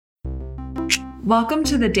Welcome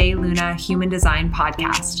to the De Luna Human Design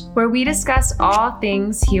Podcast, where we discuss all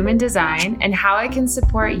things human design and how it can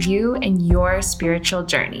support you in your spiritual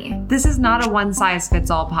journey. This is not a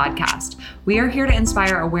one-size-fits-all podcast. We are here to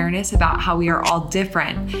inspire awareness about how we are all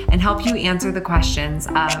different and help you answer the questions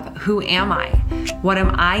of who am I? What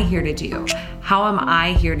am I here to do? How am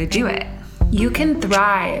I here to do it? You can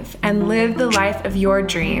thrive and live the life of your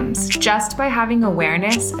dreams just by having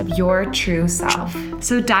awareness of your true self.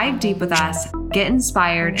 So dive deep with us, get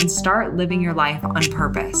inspired, and start living your life on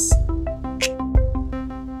purpose.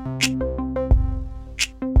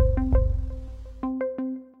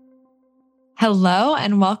 Hello,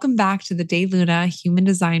 and welcome back to the De Luna Human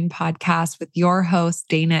Design Podcast with your hosts,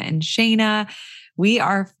 Dana and Shayna. We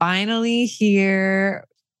are finally here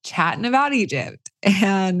chatting about Egypt,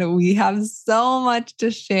 and we have so much to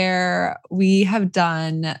share. We have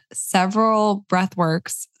done several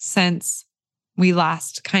breathworks since we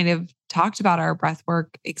last kind of talked about our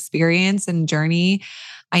breathwork experience and journey.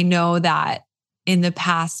 I know that in the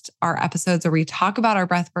past, our episodes where we talk about our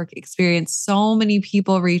breathwork experience, so many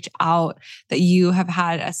people reach out that you have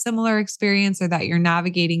had a similar experience or that you're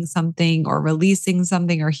navigating something or releasing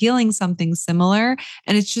something or healing something similar.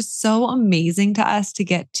 And it's just so amazing to us to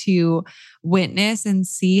get to witness and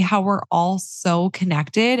see how we're all so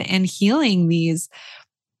connected and healing these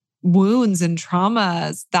wounds and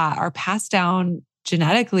traumas that are passed down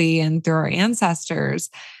genetically and through our ancestors,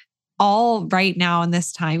 all right now in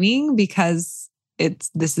this timing, because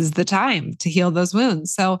this is the time to heal those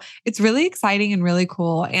wounds. So it's really exciting and really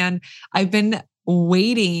cool. And I've been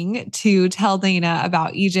waiting to tell Dana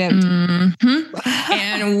about Egypt. Mm-hmm.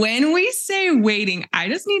 And when we say waiting, I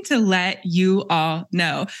just need to let you all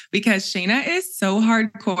know, because Shayna is so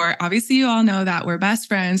hardcore. Obviously, you all know that we're best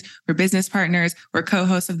friends, we're business partners, we're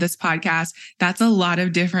co-hosts of this podcast. That's a lot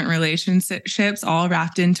of different relationships all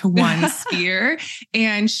wrapped into one sphere.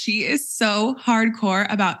 And she is so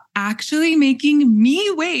hardcore about actually making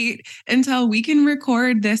me wait until we can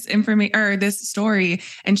record this information or this story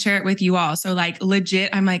and share it with you all. So legit,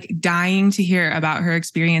 I'm dying to hear about her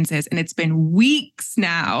experiences. And it's been weeks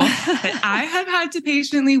now that I have had to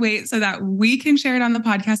patiently wait so that we can share it on the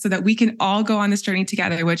podcast so that we can all go on this journey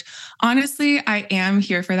together, which honestly, I am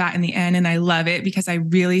here for that in the end. And I love it because I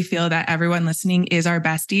really feel that everyone listening is our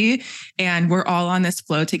bestie and we're all on this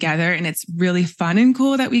flow together. And it's really fun and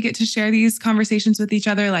cool that we get to share these conversations with each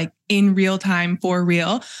other, in real time for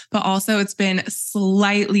real. But also it's been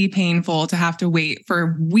slightly painful to have to wait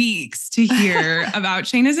for weeks to hear about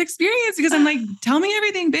Shayna's experience because I'm tell me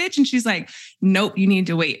everything, bitch. And she's like, nope, you need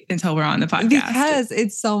to wait until we're on the podcast. Because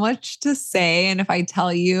it's so much to say. And if I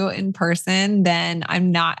tell you in person, then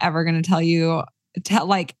I'm not ever going to tell you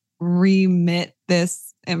to remit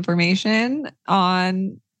this information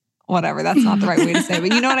on whatever. That's not the right way to say,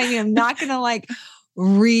 but you know what I mean? I'm not going to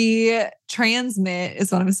retransmit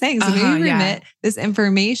is what I'm saying. So maybe remit this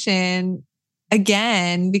information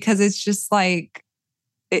again, because it's just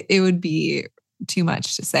it would be too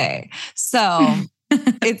much to say. So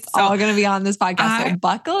it's all going to be on this podcast. So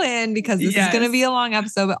buckle in because this is going to be a long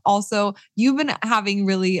episode, but also you've been having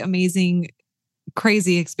really amazing,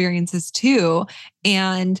 crazy experiences too.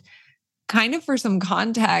 And kind of for some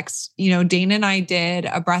context, Dana and I did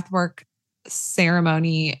a breathwork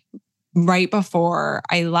ceremony right before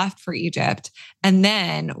I left for Egypt. And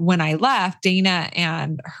then when I left, Dana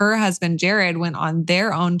and her husband, Jared, went on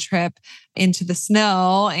their own trip into the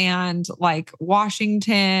snow and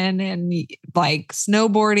Washington and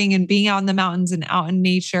snowboarding and being out in the mountains and out in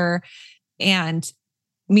nature. And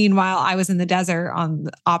meanwhile, I was in the desert on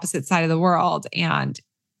the opposite side of the world. And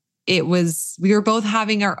we were both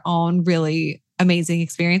having our own really amazing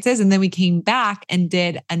experiences. And then we came back and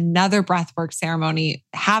did another breathwork ceremony,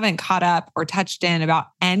 haven't caught up or touched in about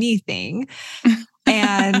anything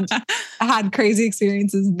and had crazy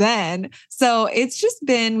experiences then. So it's just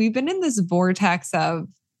we've been in this vortex of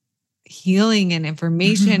healing and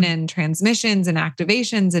information and transmissions and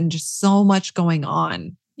activations and just so much going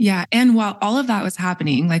on. Yeah. And while all of that was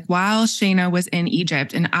happening, while Shayna was in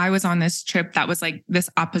Egypt and I was on this trip that was this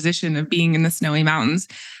opposition of being in the snowy mountains,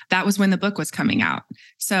 that was when the book was coming out.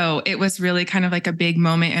 So it was really kind of a big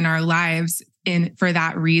moment in our lives for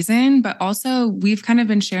that reason. But also we've kind of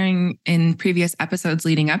been sharing in previous episodes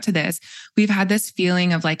leading up to this, we've had this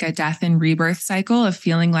feeling of a death and rebirth cycle of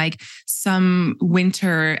feeling some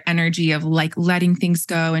winter energy of letting things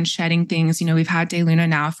go and shedding things. We've had De Luna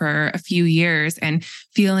now for a few years and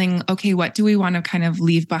feeling, okay, what do we want to kind of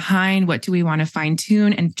leave behind? What do we want to fine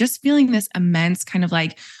tune? And just feeling this immense kind of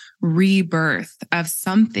rebirth of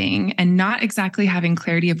something, and not exactly having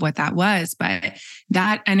clarity of what that was, but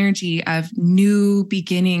that energy of new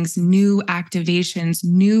beginnings, new activations,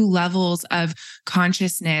 new levels of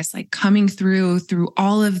consciousness, like coming through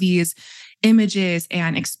all of these images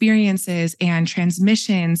and experiences and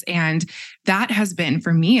transmissions. And that has been,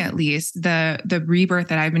 for me at least, the rebirth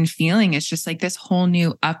that I've been feeling is just like this whole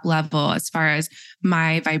new up level as far as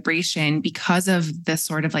my vibration, because of the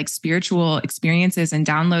sort of like spiritual experiences and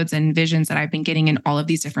downloads and visions that I've been getting in all of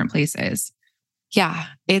these different places. Yeah,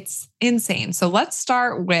 it's insane. So let's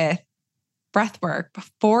start with breathwork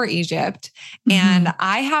before Egypt. And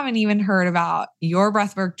I haven't even heard about your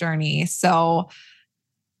breathwork journey. So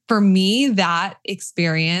for me, that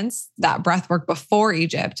experience, that breathwork before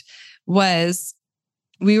Egypt, was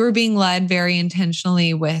we were being led very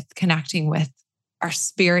intentionally with connecting with our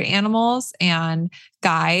spirit animals and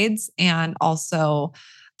guides, and also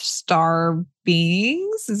star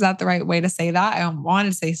beings. Is that the right way to say that? I wanted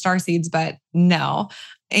to say star seeds, but no.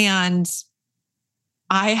 And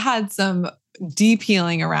I had some deep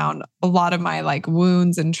healing around a lot of my like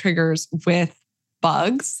wounds and triggers with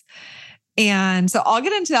bugs. And so I'll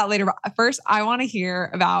get into that later. But first, I want to hear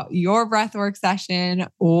about your breathwork session,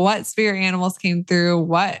 what spirit animals came through,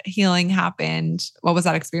 what healing happened. What was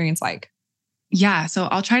that experience like? Yeah. So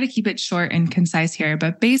I'll try to keep it short and concise here.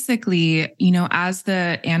 But basically, as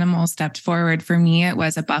the animal stepped forward, for me, it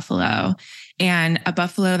was a buffalo, and a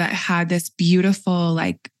buffalo that had this beautiful,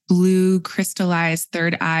 like blue crystallized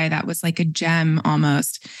third eye that was like a gem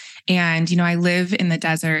almost. And, I live in the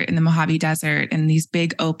desert, in the Mojave Desert, in these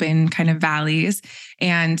big open kind of valleys.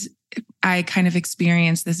 And I kind of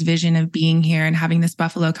experienced this vision of being here and having this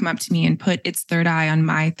buffalo come up to me and put its third eye on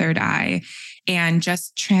my third eye and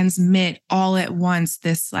just transmit all at once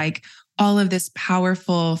this, like, all of this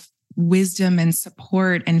powerful wisdom and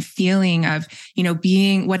support and feeling of,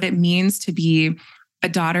 being what it means to be a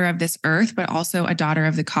daughter of this earth, but also a daughter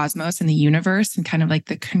of the cosmos and the universe, and kind of like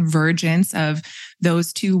the convergence of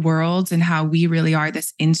those two worlds, and how we really are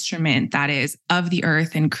this instrument that is of the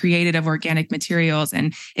earth and created of organic materials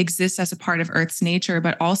and exists as a part of Earth's nature,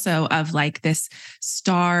 but also of like this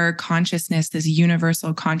star consciousness, this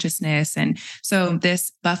universal consciousness. And so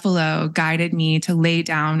this buffalo guided me to lay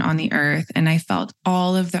down on the earth, and I felt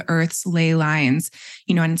all of the earth's ley lines,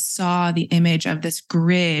 and saw the image of this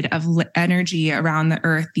grid of energy around the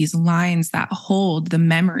earth, these lines that hold the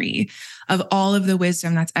memory of all of the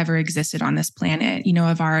wisdom that's ever existed on this planet,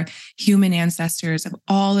 of our human ancestors, of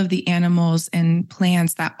all of the animals and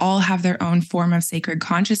plants that all have their own form of sacred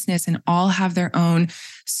consciousness and all have their own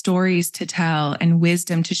stories to tell and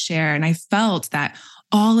wisdom to share. And I felt that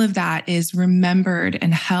all of that is remembered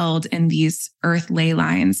and held in these earth ley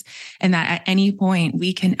lines, and that at any point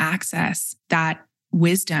we can access that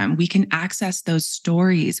wisdom. We can access those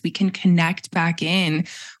stories. We can connect back in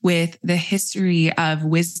with the history of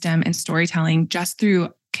wisdom and storytelling just through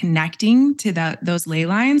connecting to those ley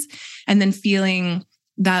lines, and then feeling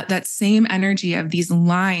that same energy of these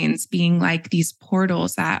lines being like these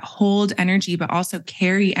portals that hold energy, but also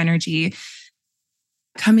carry energy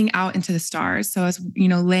coming out into the stars. So as,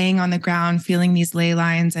 laying on the ground, feeling these ley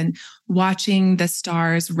lines and watching the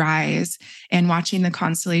stars rise and watching the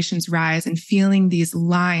constellations rise and feeling these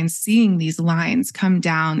lines, seeing these lines come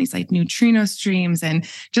down, these like neutrino streams and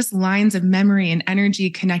just lines of memory and energy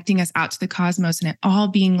connecting us out to the cosmos, and it all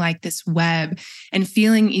being like this web, and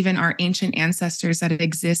feeling even our ancient ancestors that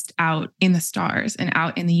exist out in the stars and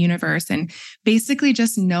out in the universe, and basically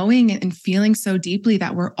just knowing and feeling so deeply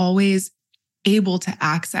that we're always able to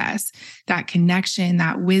access that connection,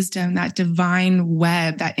 that wisdom, that divine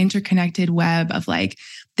web, that interconnected web of like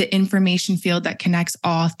the information field that connects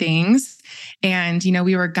all things. And,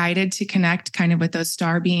 we were guided to connect kind of with those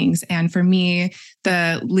star beings. And for me,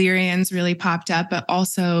 the Lyrians really popped up, but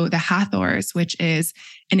also the Hathors, which is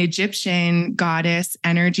an Egyptian goddess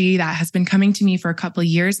energy that has been coming to me for a couple of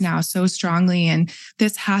years now so strongly. And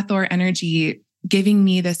this Hathor energy giving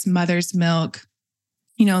me this mother's milk,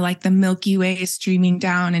 like the Milky Way streaming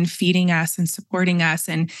down and feeding us and supporting us,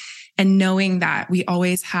 and knowing that we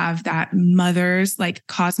always have that mother's, like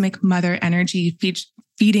cosmic mother energy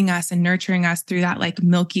feeding us and nurturing us through that like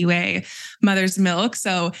Milky Way mother's milk.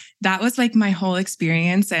 So that was like my whole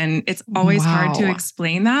experience. And it's always hard to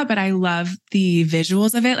explain that, but I love the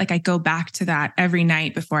visuals of it. Like I go back to that every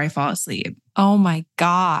night before I fall asleep. Oh my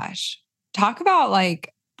gosh. Talk about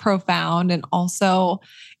like profound. And also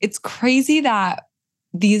it's crazy that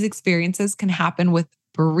these experiences can happen with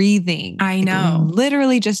breathing. I know. Like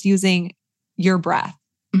literally just using your breath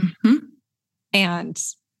and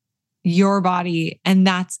your body. And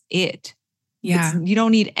that's it. Yeah. You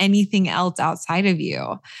don't need anything else outside of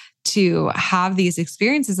you. to have these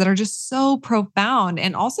experiences that are just so profound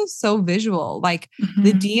and also so visual, like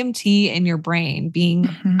the DMT in your brain being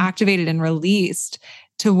activated and released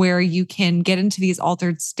to where you can get into these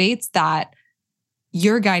altered states that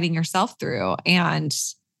you're guiding yourself through and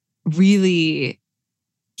really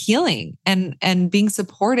healing and being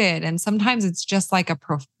supported. And sometimes it's just like a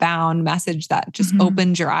profound message that just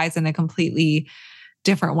opens your eyes in a completely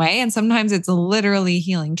different way. And sometimes it's literally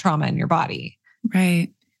healing trauma in your body.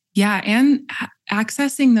 Right. Yeah. And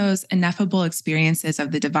accessing those ineffable experiences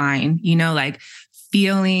of the divine, like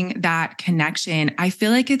feeling that connection. I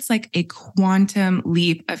feel like it's like a quantum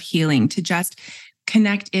leap of healing to just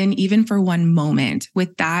connect in even for one moment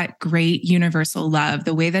with that great universal love,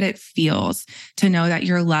 the way that it feels to know that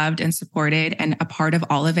you're loved and supported and a part of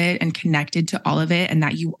all of it and connected to all of it. And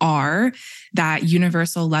that you are that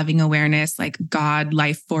universal loving awareness, like God,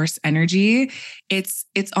 life force energy. It's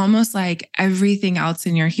almost like everything else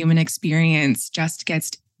in your human experience just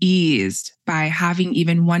gets eased by having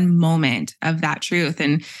even one moment of that truth.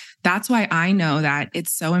 And that's why I know that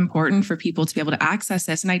it's so important for people to be able to access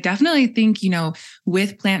this. And I definitely think,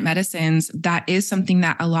 with plant medicines, that is something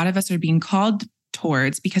that a lot of us are being called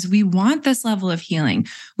towards because we want this level of healing.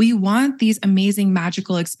 We want these amazing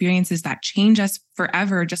magical experiences that change us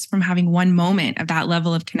forever just from having one moment of that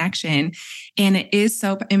level of connection. And it is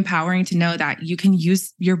so empowering to know that you can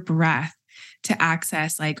use your breath to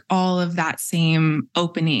access like all of that same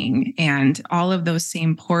opening and all of those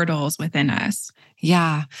same portals within us.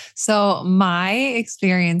 Yeah. So my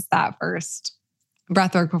experience that first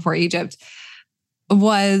breathwork before Egypt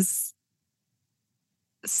was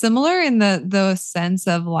similar in the sense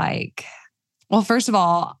of like, well, first of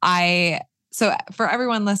all, so for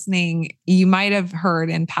everyone listening, you might have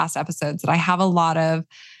heard in past episodes that I have a lot of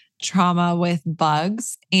trauma with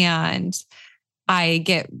bugs, and I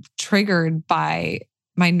get triggered by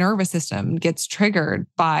my nervous system gets triggered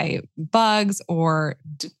by bugs or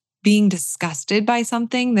being disgusted by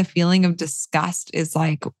something. The feeling of disgust is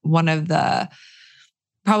like one of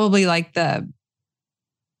probably like the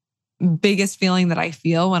biggest feeling that I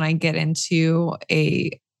feel when I get into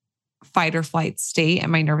a fight or flight state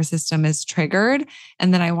and my nervous system is triggered.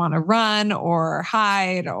 And then I want to run or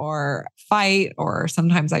hide or fight, or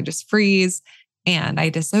sometimes I just freeze and I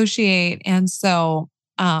dissociate. And so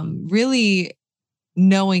really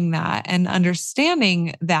knowing that and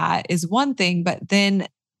understanding that is one thing, but then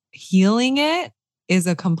healing it is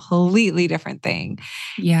a completely different thing.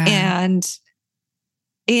 Yeah. And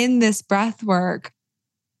in this breath work,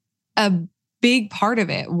 a big part of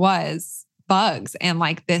it was bugs and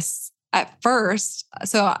like this at first.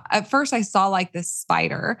 So at first I saw like this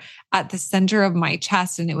spider at the center of my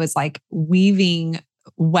chest, and it was like weaving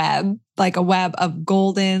web, like a web of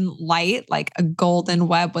golden light, like a golden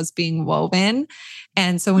web was being woven.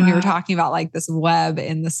 And so when you were talking about like this web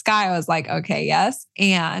in the sky, I was like, okay, yes.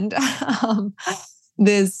 And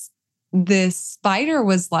this spider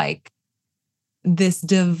was like this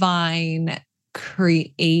divine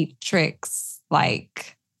creatrix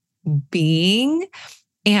like being.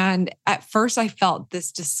 And at first I felt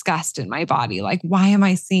this disgust in my body. Like, why am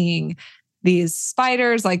I seeing these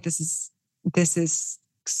spiders? Like, this is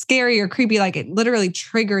scary or creepy. Like, it literally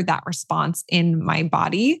triggered that response in my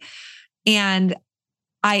body. And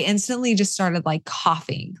I instantly just started like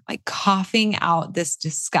coughing out this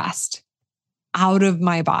disgust out of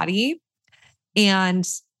my body. And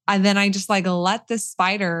then I just like let this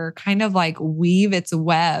spider kind of like weave its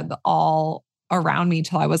web all around me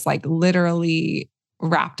till I was like literally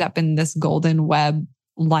wrapped up in this golden web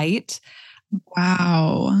light.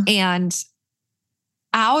 Wow. And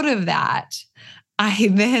out of that, I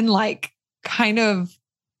then like kind of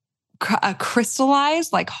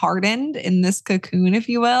crystallized, like hardened in this cocoon, if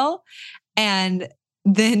you will, and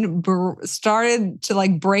then started to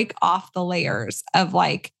like break off the layers of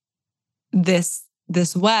like this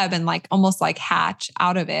web and like almost like hatch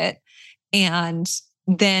out of it. And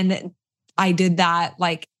then I did that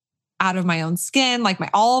like out of my own skin, like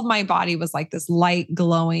all of my body was like this light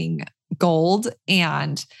glowing gold.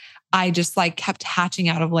 And I just like kept hatching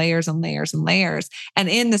out of layers and layers and layers. And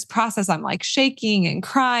in this process, I'm like shaking and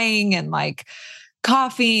crying and like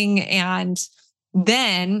coughing. And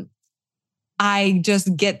then I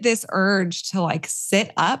just get this urge to like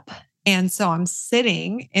sit up. And so I'm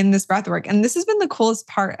sitting in this breath work. And this has been the coolest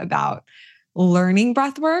part about learning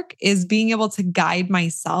breath work, is being able to guide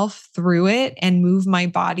myself through it and move my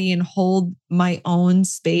body and hold my own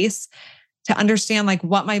space to understand like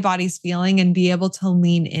what my body's feeling and be able to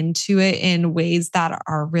lean into it in ways that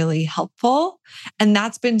are really helpful. And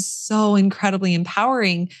that's been so incredibly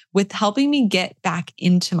empowering with helping me get back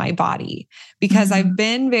into my body, because I've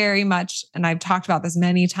been very much, and I've talked about this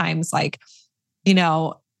many times, like, you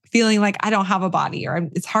know, feeling like I don't have a body, or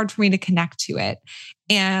it's hard for me to connect to it.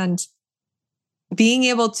 And being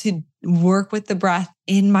able to work with the breath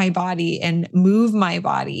in my body and move my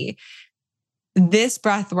body, this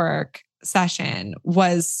breath work session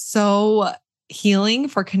was so healing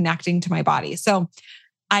for connecting to my body. So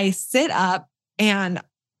I sit up and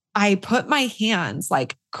I put my hands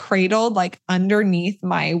like cradled like underneath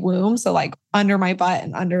my womb. So like under my butt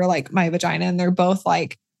and under like my vagina. And they're both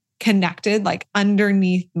like connected, like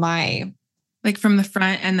underneath my, like from the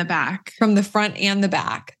front and the back. From the front and the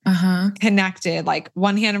back, connected, like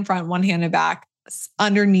one hand in front, one hand in back,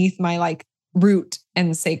 underneath my like root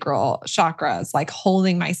and sacral chakras, like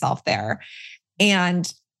holding myself there.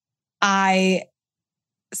 And I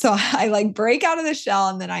like break out of the shell,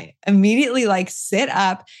 and then I immediately like sit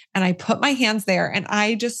up and I put my hands there, and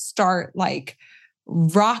I just start like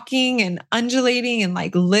rocking and undulating, and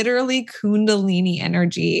like literally Kundalini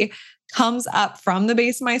energy comes up from the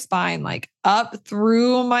base of my spine, like up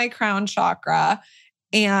through my crown chakra.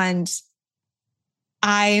 And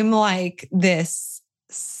I'm like this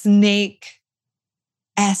snake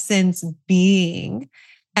essence being.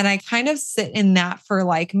 And I kind of sit in that for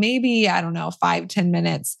like maybe, I don't know, 5-10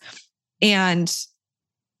 minutes. And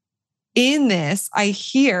in this, I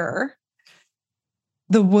hear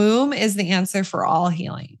the womb is the answer for all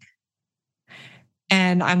healing.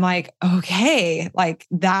 And I'm like, okay, like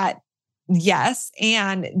that, yes.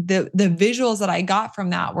 And the visuals that I got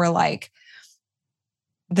from that were like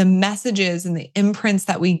the messages and the imprints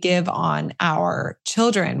that we give on our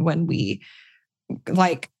children when we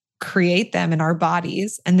like create them in our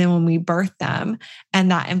bodies, and then when we birth them,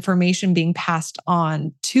 and that information being passed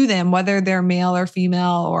on to them, whether they're male or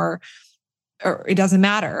female or it doesn't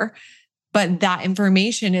matter, but that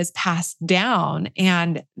information is passed down.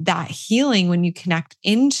 And that healing, when you connect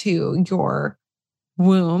into your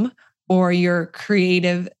womb or your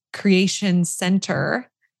creation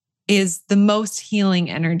center, is the most healing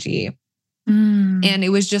energy. And it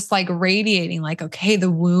was just like radiating, like, okay,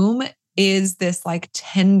 the womb is this like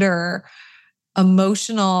tender,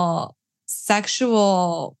 emotional,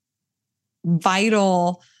 sexual,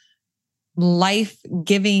 vital,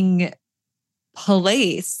 life-giving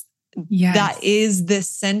place that is the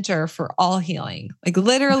center for all healing. Like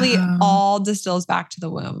literally all distills back to the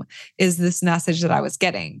womb is this message that I was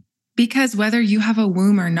getting. Because whether you have a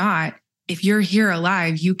womb or not, if you're here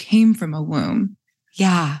alive, you came from a womb.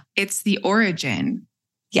 Yeah. It's the origin.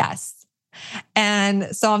 Yes.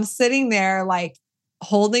 And so I'm sitting there like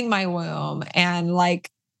holding my womb, and like,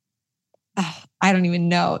 I don't even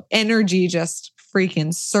know, energy just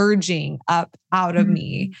freaking surging up out of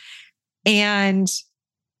me. And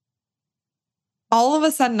all of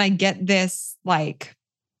a sudden I get this like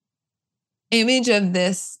image of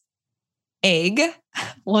this egg.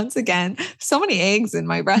 Once again, so many eggs in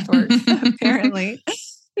my breathwork, apparently.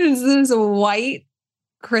 It's this white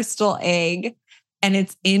crystal egg, and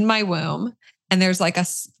it's in my womb. And there's like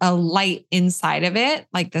a light inside of it,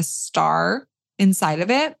 like the star inside of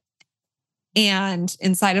it and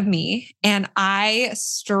inside of me. And I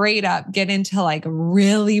straight up get into like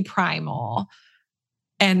really primal.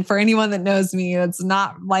 And for anyone that knows me, it's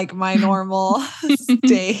not like my normal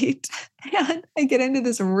state. And I get into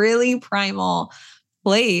this really primal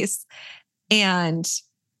place, and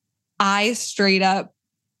I straight up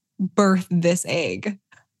birth this egg,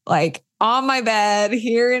 like on my bed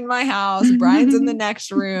here in my house. Brian's in the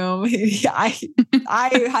next room.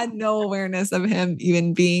 I had no awareness of him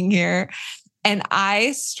even being here. And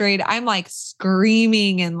I'm like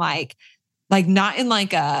screaming and like not in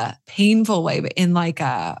like a painful way, but in like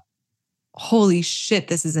a, holy shit,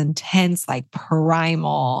 this is intense, like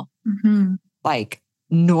primal, like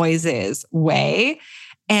noises way.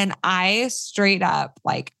 And I straight up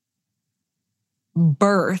like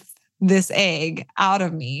birth this egg out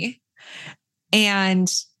of me.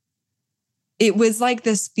 And it was like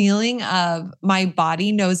this feeling of my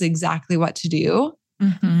body knows exactly what to do.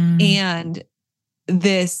 And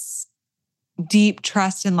this deep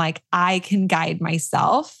trust in like, I can guide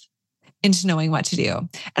myself into knowing what to do.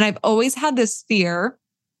 And I've always had this fear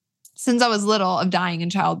since I was little of dying in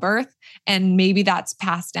childbirth. And maybe that's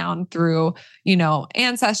passed down through, you know,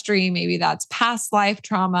 ancestry. Maybe that's past life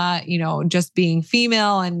trauma, you know, just being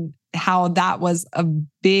female and how that was a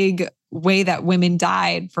big way that women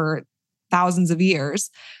died for thousands of years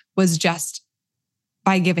was just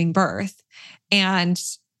by giving birth. And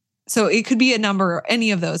so it could be a number,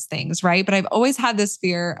 any of those things, right? But I've always had this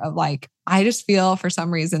fear of like, I just feel for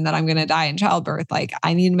some reason that I'm going to die in childbirth. Like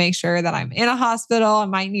I need to make sure that I'm in a hospital. I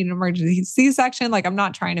might need an emergency C-section. Like I'm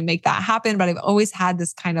not trying to make that happen, but I've always had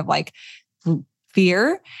this kind of like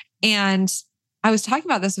fear. And I was talking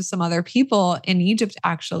about this with some other people in Egypt,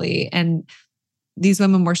 actually. And these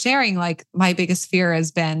women were sharing like, my biggest fear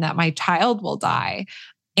has been that my child will die.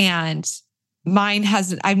 And mine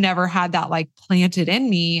hasn't, I've never had that like planted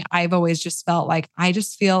in me. I've always just felt like, I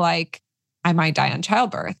just feel like I might die in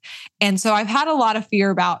childbirth. And so I've had a lot of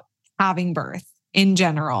fear about having birth in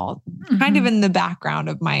general, kind of in the background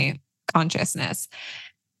of my consciousness.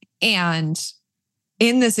 And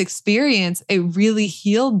in this experience, it really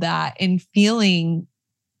healed that in feeling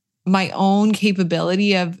my own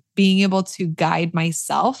capability of being able to guide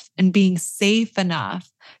myself and being safe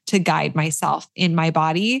enough to guide myself in my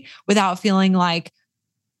body without feeling like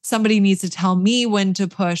somebody needs to tell me when to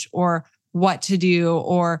push or what to do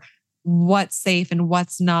or what's safe and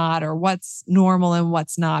what's not, or what's normal and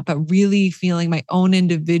what's not, but really feeling my own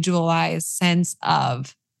individualized sense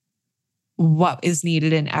of what is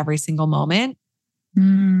needed in every single moment.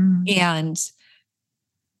 And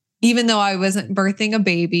even though I wasn't birthing a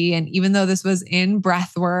baby, and even though this was in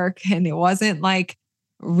breath work and it wasn't like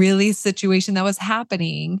really a situation that was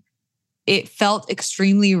happening, it felt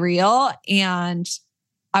extremely real. And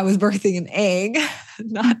I was birthing an egg,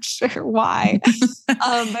 not sure why.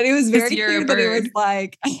 But it was very clear that it was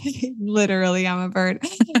like, literally, I'm a bird.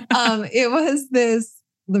 It was this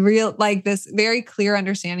very clear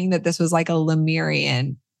understanding that this was like a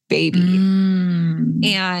Lemurian baby.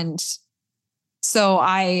 And so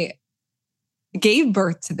I gave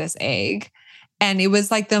birth to this egg, and it was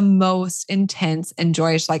like the most intense and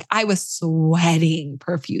joyous. Like I was sweating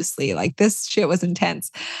profusely. Like this shit was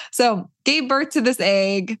intense. So gave birth to this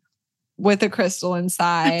egg with a crystal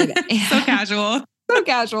inside. So casual. So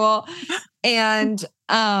casual. And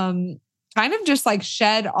kind of just like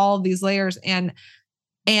shed all of these layers. And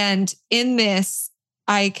in this,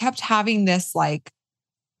 I kept having this like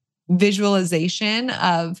visualization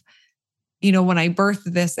of, when I birthed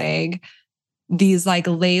this egg, these like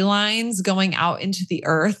ley lines going out into the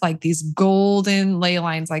earth, like these golden ley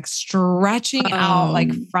lines, like stretching out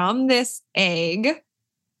like from this egg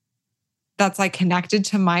that's like connected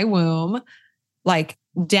to my womb, like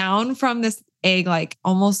down from this egg, like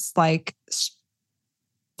almost like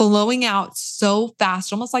flowing out so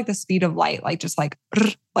fast, almost like the speed of light, like just like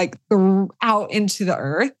out into the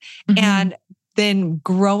earth. And then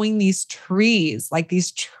growing these trees, like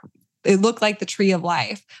these it looked like the tree of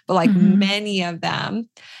life, but like many of them,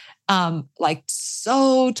 like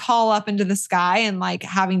so tall up into the sky and like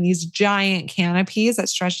having these giant canopies that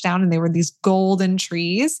stretched down, and they were these golden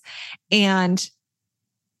trees. And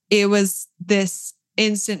it was this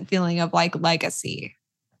instant feeling of like legacy,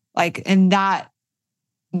 like, and that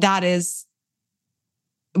is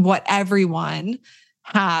what everyone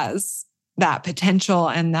has, that potential,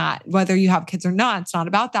 and that whether you have kids or not, it's not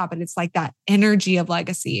about that, but it's like that energy of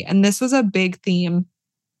legacy. And this was a big theme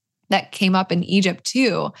that came up in Egypt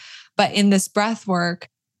too. But in this breath work,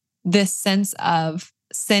 this sense of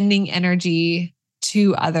sending energy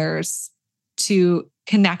to others, to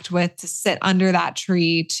connect with, to sit under that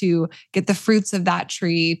tree, to get the fruits of that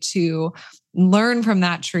tree, to learn from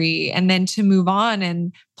that tree, and then to move on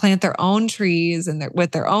and plant their own trees and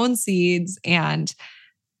with their own seeds, and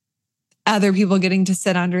other people getting to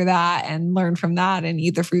sit under that and learn from that and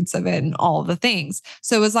eat the fruits of it and all the things.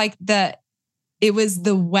 So it was like it was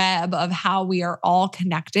the web of how we are all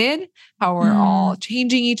connected, how we're all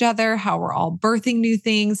changing each other, how we're all birthing new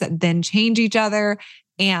things that then change each other,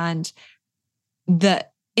 and the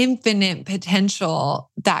infinite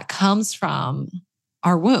potential that comes from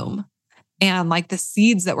our womb. And like the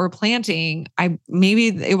seeds that we're planting, maybe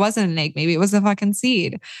it wasn't an egg, maybe it was a fucking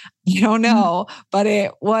seed. You don't know, but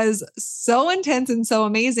it was so intense and so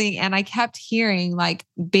amazing. And I kept hearing like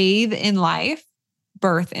bathe in life,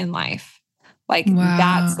 birth in life. Like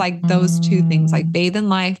that's like those two things, like bathe in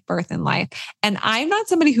life, birth in life. And I'm not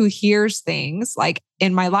somebody who hears things like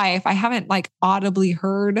in my life. I haven't like audibly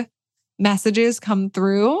heard messages come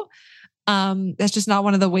through. That's just not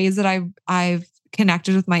one of the ways that I've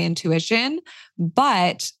connected with my intuition.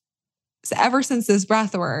 But ever since this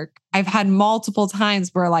breath work, I've had multiple times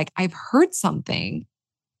where like I've heard something.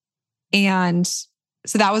 And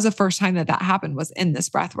so that was the first time that happened, was in this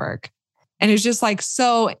breath work. And it's just like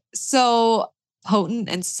so potent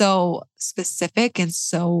and so specific and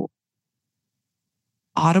so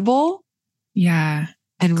audible. Yeah.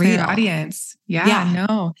 And clear real. Audience. Yeah,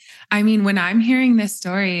 no. I mean, when I'm hearing this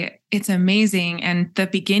story, it's amazing. And the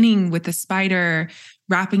beginning with the spider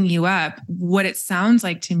wrapping you up, what it sounds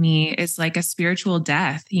like to me is like a spiritual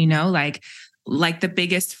death, like the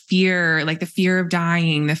biggest fear, like the fear of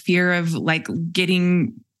dying, the fear of like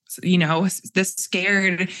getting, the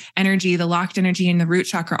scared energy, the locked energy in the root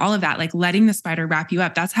chakra, all of that, like letting the spider wrap you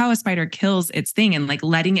up. That's how a spider kills its thing, and like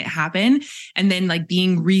letting it happen. And then like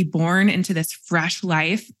being reborn into this fresh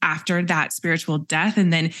life after that spiritual death,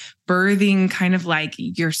 and then birthing kind of like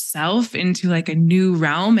yourself into like a new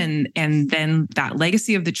realm. And then that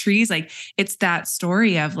legacy of the trees, like it's that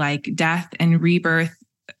story of like death and rebirth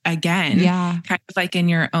again, kind of like in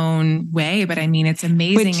your own way. But I mean, it's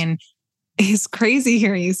amazing. It's crazy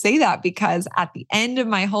hearing you say that, because at the end of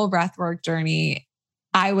my whole breathwork journey,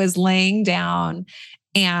 I was laying down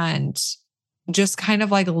and just kind of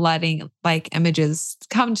like letting like images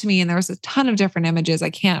come to me. And there was a ton of different images. I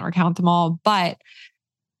can't recount them all, but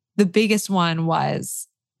the biggest one was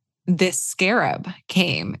this scarab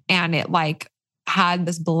came, and it like had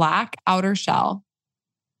this black outer shell,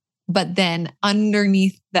 but then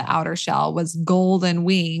underneath the outer shell was golden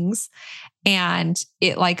wings. And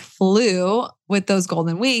it like flew with those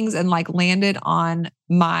golden wings and like landed on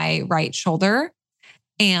my right shoulder.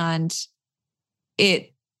 And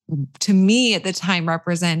it, to me at the time,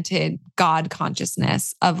 represented God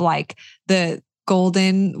consciousness, of like the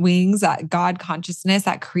golden wings, that God consciousness,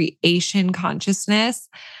 that creation consciousness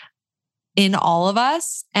in all of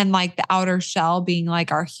us. And like the outer shell being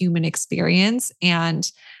like our human experience,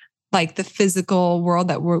 and like the physical world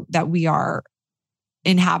that we are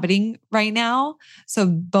inhabiting right now. So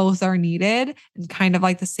both are needed, and kind of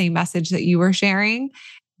like the same message that you were sharing.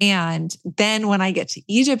 And then when I get to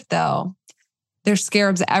Egypt though, there's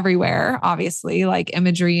scarabs everywhere, obviously, like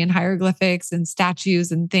imagery and hieroglyphics and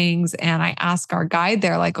statues and things. And I asked our guide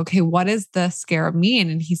there, like, okay, what does the scarab mean?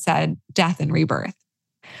 And he said, death and rebirth.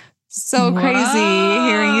 So crazy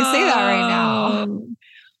hearing you say that right now.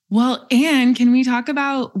 Well, Anne, can we talk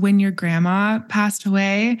about when your grandma passed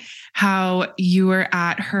away, how you were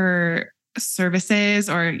at her services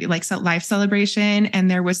or like life celebration,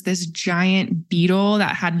 and there was this giant beetle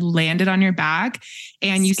that had landed on your back,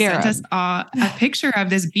 and you sent us a picture of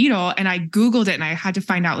this beetle, and I Googled it and I had to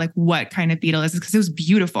find out like what kind of beetle it is, because it was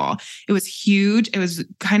beautiful. It was huge. It was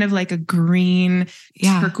kind of like a green,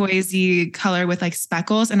 turquoisey color with like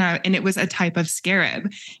speckles, and it was a type of scarab.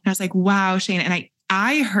 And I was like, wow, Shane. And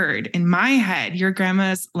I heard in my head your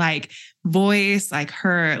grandma's like voice, like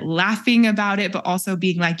her laughing about it, but also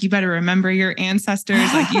being like, you better remember your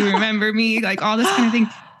ancestors, like you remember me, like all this kind of thing.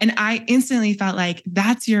 And I instantly felt like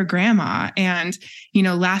that's your grandma. And,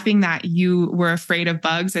 laughing that you were afraid of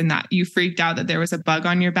bugs and that you freaked out that there was a bug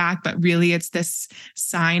on your back, but really it's this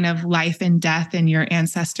sign of life and death and your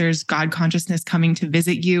ancestors' God consciousness coming to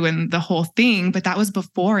visit you and the whole thing. But that was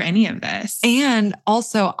before any of this. And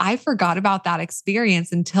also I forgot about that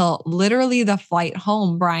experience until literally the flight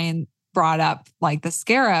home. Brian brought up like the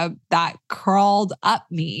scarab that crawled up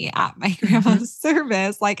me at my grandma's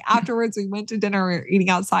service. Like afterwards we went to dinner, we were eating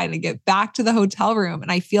outside, and I get back to the hotel room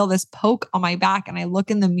and I feel this poke on my back, and I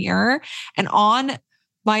look in the mirror, and on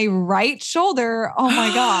my right shoulder, oh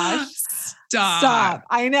my gosh, stop.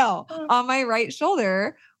 I know. On my right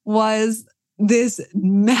shoulder was this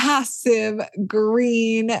massive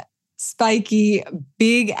green, spiky,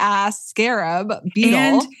 big ass scarab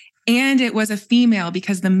beetle. And it was a female,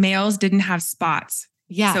 because the males didn't have spots.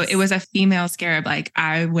 Yeah. So it was a female scarab. Like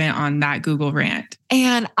I went on that Google rant.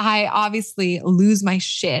 And I obviously lose my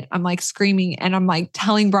shit. I'm like screaming, and I'm like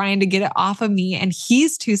telling Brian to get it off of me. And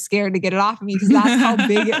he's too scared to get it off of me because that's how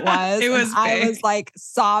big it was. It was big. I was like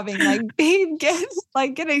sobbing, like, babe, get it.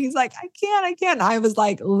 He's like, I can't. I was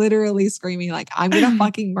like literally screaming, like, I'm going to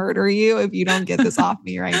fucking murder you if you don't get this off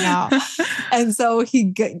me right now. And so he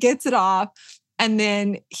gets it off. And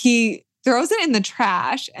then he throws it in the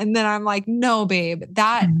trash. And then I'm like, no, babe,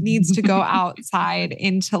 that needs to go outside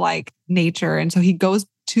into like nature. And so he goes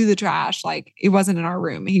to the trash. Like it wasn't in our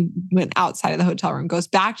room. He went outside of the hotel room, goes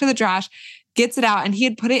back to the trash, gets it out. And he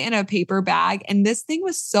had put it in a paper bag. And this thing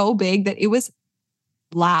was so big that it was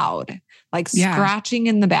loud, like scratching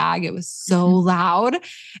in the bag. It was so loud.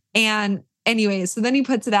 And anyways, so then he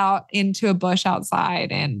puts it out into a bush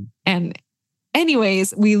outside, and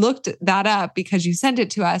anyways, we looked that up because you sent it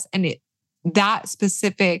to us, and that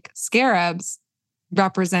specific scarabs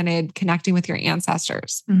represented connecting with your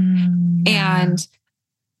ancestors. And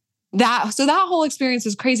that whole experience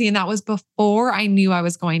was crazy. And that was before I knew I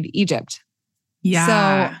was going to Egypt.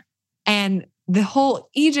 Yeah. So, and the whole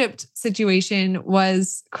Egypt situation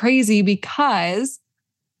was crazy because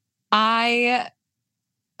I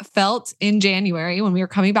felt in January when we were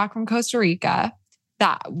coming back from Costa Rica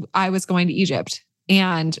that I was going to Egypt.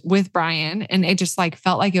 and with Brian. And it just like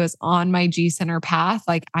felt like it was on my G Center path.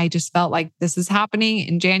 Like I just felt like this is happening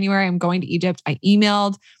in January. I'm going to Egypt. I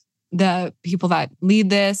emailed the people that lead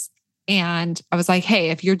this. And I was like, hey,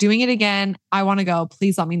 if you're doing it again, I want to go.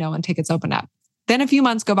 Please let me know when tickets open up. Then a few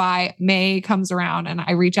months go by, May comes around and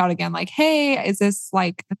I reach out again like, hey, is this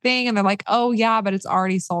like a thing? And they're like, oh yeah, but it's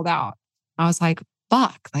already sold out. I was like,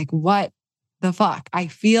 fuck, like what the fuck? I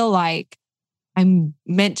feel like I'm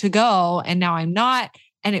meant to go and now I'm not.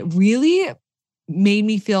 And it really made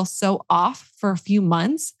me feel so off for a few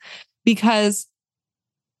months because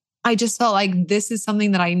I just felt like this is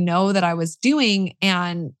something that I know that I was doing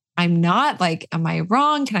and I'm not. Like, am I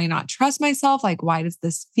wrong? Can I not trust myself? Like, why does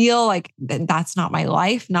this feel like that's not my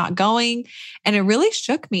life, not going? And it really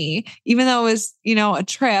shook me, even though it was, a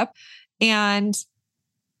trip. And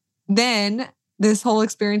then this whole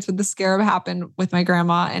experience with the scarab happened with my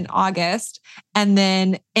grandma in August. And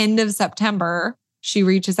then end of September, she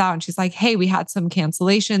reaches out and she's like, hey, we had some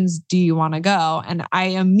cancellations. Do you want to go? And I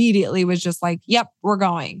immediately was just like, yep, we're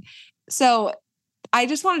going. So I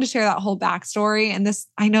just wanted to share that whole backstory. And this,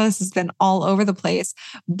 I know this has been all over the place,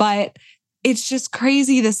 but it's just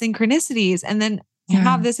crazy, the synchronicities. And then to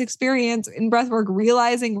have this experience in breathwork,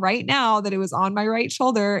 realizing right now that it was on my right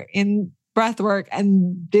shoulder in breathwork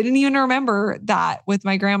and didn't even remember that with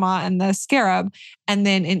my grandma and the scarab. And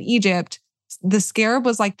then in Egypt, the scarab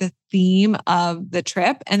was like the theme of the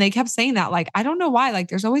trip. And they kept saying that, like, I don't know why, like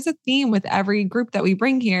there's always a theme with every group that we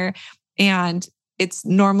bring here. And it's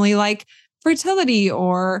normally like fertility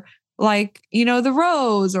or like, the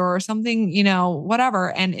rose or something,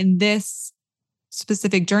 whatever. And in this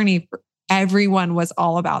specific journey, everyone was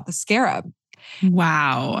all about the scarab.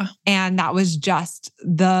 Wow. And that was just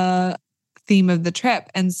the theme of the trip.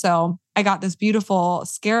 And so I got this beautiful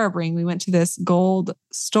scarab ring. We went to this gold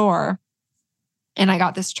store and I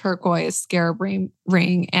got this turquoise scarab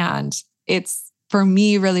ring. And it's, for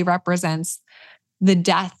me, really represents the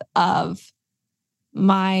death of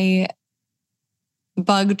my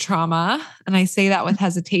bug trauma. And I say that with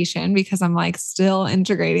hesitation because I'm like still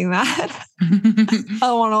integrating that. I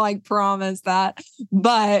don't want to like promise that.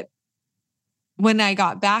 But when I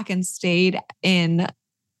got back and stayed in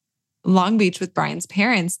Long Beach with Brian's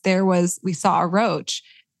parents, we saw a roach.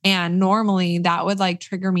 And normally that would like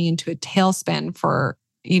trigger me into a tailspin for,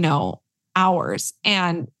 hours.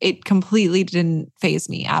 And it completely didn't faze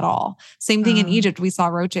me at all. Same thing in Egypt. We saw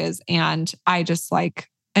roaches and I just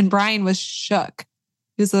and Brian was shook.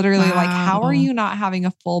 He was literally like, how are you not having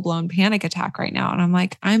a full-blown panic attack right now? And I'm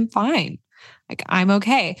like, I'm fine. Like, I'm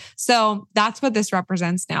okay. So that's what this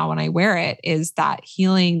represents now when I wear it, is that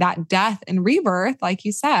healing, that death and rebirth, like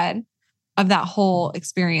you said, of that whole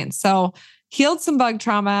experience. So healed some bug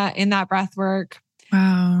trauma in that breath work.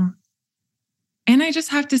 Wow. And I just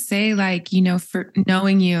have to say, for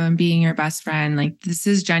knowing you and being your best friend, this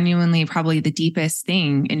is genuinely probably the deepest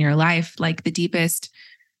thing in your life, like the deepest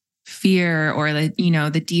fear or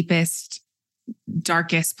the deepest,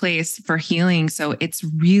 darkest place for healing. So it's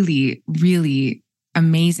really, really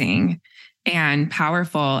amazing and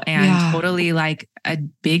powerful and totally like a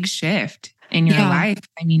big shift in your life.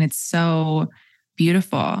 I mean, it's so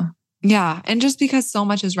beautiful. Yeah. And just because so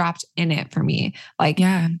much is wrapped in it for me,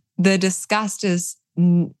 the disgust is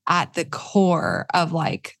at the core of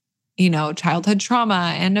childhood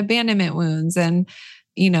trauma and abandonment wounds and,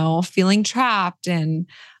 feeling trapped and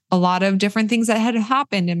a lot of different things that had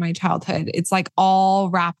happened in my childhood. It's like all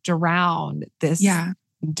wrapped around this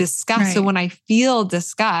disgust. Right. So when I feel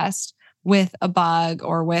disgust with a bug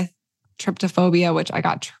or with tryptophobia, which I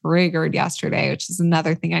got triggered yesterday, which is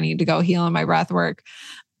another thing I need to go heal in my breath work.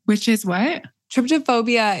 Which is what?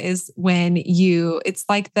 Tryptophobia is when it's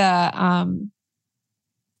like the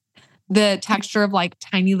texture of like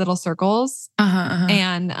tiny little circles.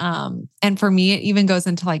 And for me, it even goes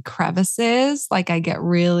into like crevices. Like I get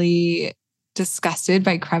really disgusted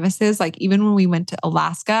by crevices. Like even when we went to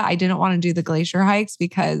Alaska, I didn't want to do the glacier hikes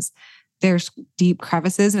because there's deep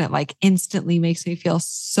crevices and it like instantly makes me feel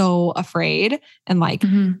so afraid and like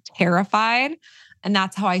terrified. And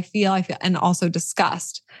that's how I feel. And also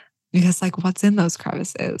disgust because like what's in those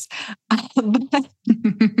crevices?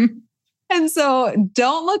 And so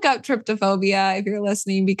don't look up tryptophobia if you're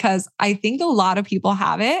listening, because I think a lot of people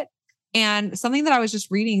have it. And something that I was just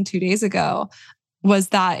reading 2 days ago was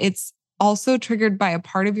that it's also triggered by a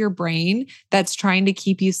part of your brain that's trying to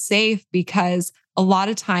keep you safe, because a lot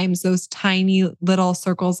of times those tiny little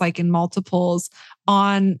circles, like in multiples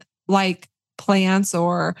on like plants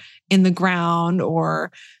or in the ground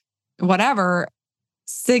or whatever,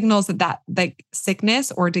 signals that like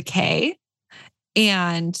sickness or decay.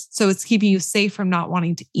 And so it's keeping you safe from not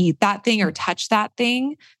wanting to eat that thing or touch that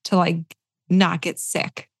thing to like not get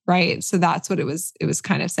sick. Right. So that's what it was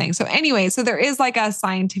kind of saying. So anyway, so there is like a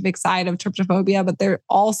scientific side of tryptophobia, but there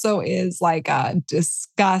also is like a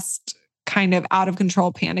disgust, kind of out of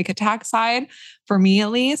control panic attack side for me,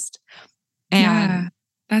 at least. And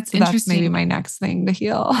that's so interesting. That's maybe my next thing to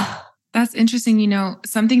heal. That's interesting. You know,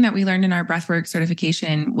 something that we learned in our breathwork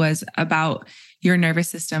certification was about your nervous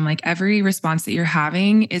system. Like every response that you're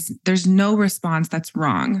having there's no response that's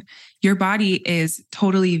wrong. Your body is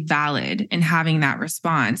totally valid in having that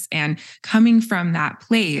response. And coming from that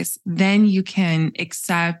place, then you can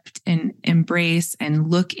accept and embrace and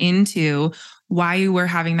look into why you were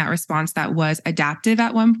having that response that was adaptive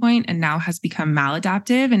at one point and now has become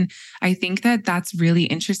maladaptive. And I think that that's really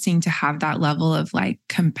interesting to have that level of like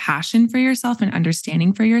compassion for yourself and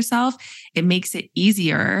understanding for yourself. It makes it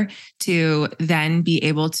easier to then be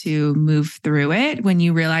able to move through it when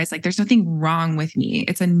you realize like there's nothing wrong with me.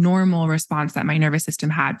 It's a normal response that my nervous system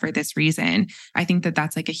had for this reason. I think that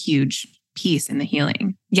that's like a huge piece in the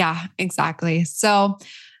healing. Yeah, exactly. So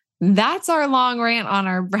that's our long rant on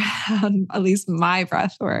our breath, at least my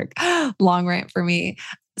breath work, long rant for me.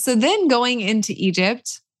 So then going into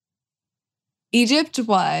Egypt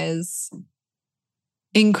was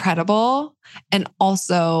incredible and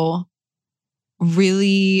also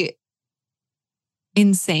really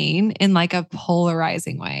insane in like a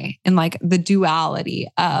polarizing way, in like the duality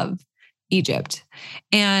of Egypt.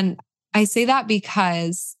 And I say that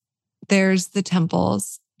because there's the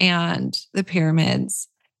temples and the pyramids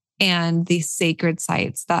and these sacred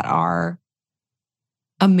sites that are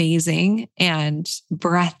amazing and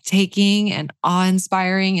breathtaking and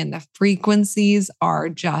awe-inspiring, and the frequencies are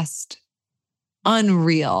just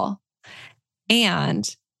unreal. And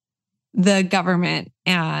the government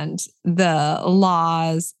and the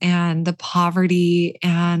laws and the poverty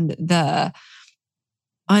and the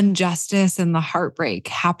injustice and the heartbreak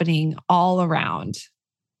happening all around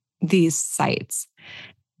these sites.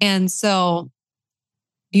 And so,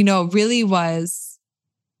 you know, it really was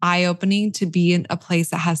eye-opening to be in a place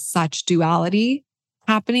that has such duality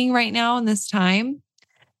happening right now in this time.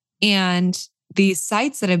 And these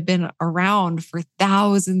sites that have been around for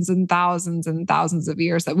thousands and thousands and thousands of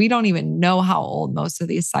years that we don't even know how old most of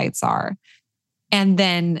these sites are. And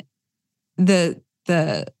then the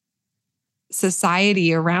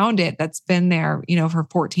society around it that's been there, you know, for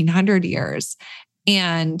 1400 years,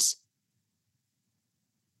 and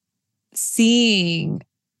seeing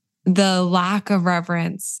the lack of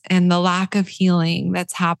reverence and the lack of healing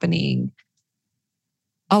that's happening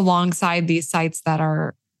alongside these sites that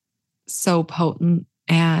are so potent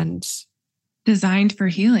and designed for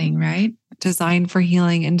healing, right? Designed for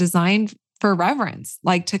healing and designed for reverence,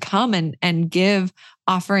 like to come and give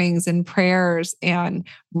offerings and prayers and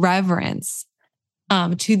reverence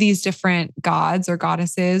to these different gods or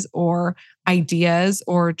goddesses or ideas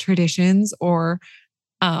or traditions or,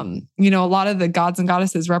 you know, a lot of the gods and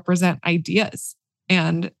goddesses represent ideas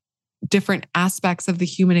and different aspects of the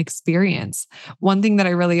human experience. One thing that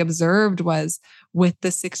I really observed was with the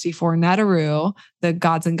 64 Neteru, the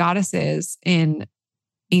gods and goddesses in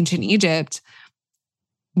ancient Egypt,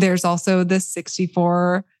 there's also the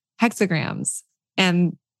 64 hexagrams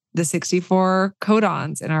and the 64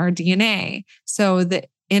 codons in our DNA. So the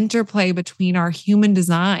interplay between our human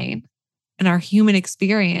design and our human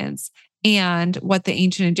experience and what the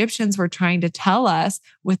ancient Egyptians were trying to tell us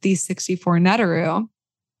with these 64 Neteru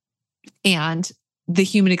and the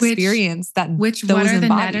human experience what are the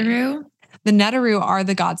Neteru? The Neteru are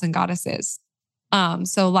the gods and goddesses.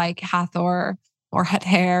 So like Hathor or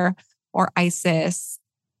Het-Her or Isis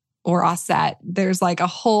or Aset. There's like a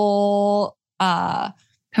whole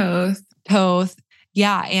Thoth.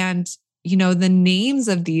 Yeah. And, you know, the names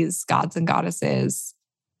of these gods and goddesses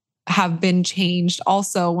have been changed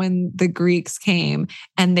also when the Greeks came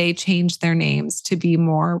and they changed their names to be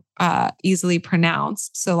more easily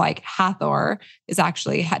pronounced. So like Hathor is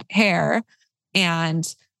actually Het-Her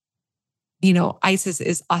and, you know, Isis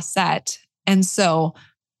is Aset. And so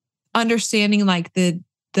understanding like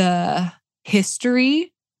the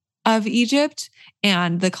history of Egypt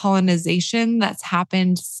and the colonization that's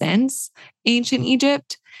happened since ancient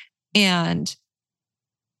Egypt and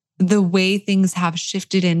the way things have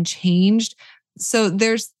shifted and changed. So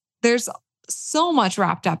there's so much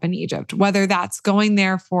wrapped up in Egypt, whether that's going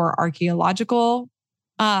there for archaeological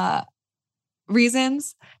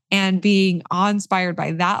reasons and being awe-inspired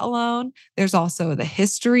by that alone. There's also the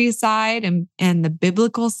history side and the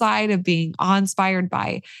biblical side of being awe-inspired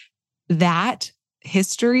by that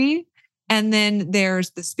history. And then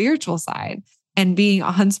there's the spiritual side and being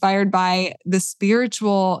inspired by the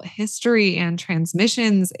spiritual history and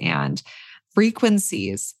transmissions and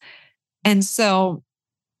frequencies. And so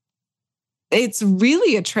it's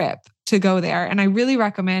really a trip to go there. And I really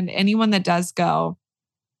recommend anyone that does go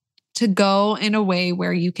to go in a way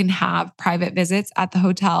where you can have private visits at the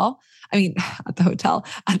hotel. At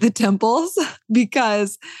the temples,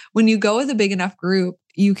 because when you go with a big enough group,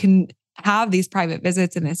 you can have these private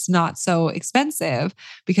visits and it's not so expensive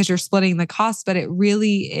because you're splitting the cost, but it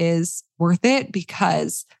really is worth it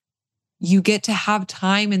because you get to have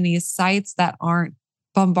time in these sites that aren't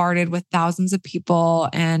bombarded with thousands of people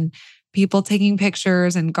and people taking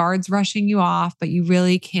pictures and guards rushing you off, but you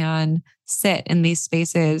really can sit in these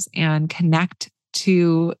spaces and connect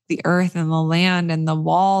to the earth and the land and the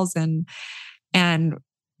walls and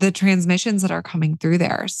the transmissions that are coming through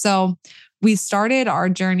there. So we started our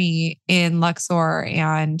journey in Luxor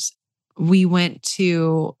and we went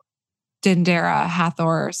to Dendera,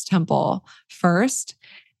 Hathor's temple first.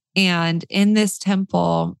 And in this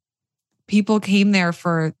temple, people came there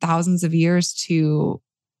for thousands of years to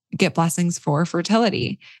get blessings for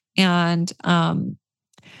fertility. And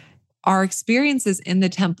our experiences in the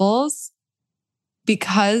temples,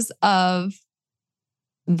 because of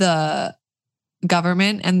the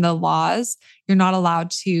government and the laws, you're not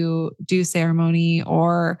allowed to do ceremony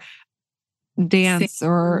or dance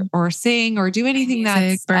or sing or do anything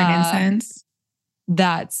that's burn incense.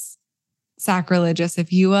 That's sacrilegious,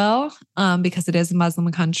 if you will, because it is a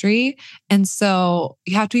Muslim country. And so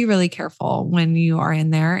you have to be really careful when you are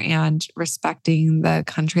in there and respecting the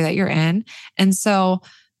country that you're in. And so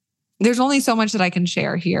there's only so much that I can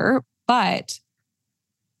share here, but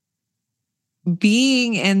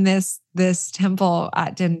being in this temple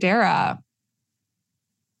at Dendera,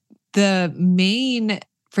 the main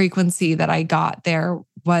frequency that I got there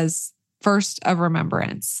was first of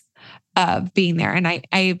remembrance of being there. And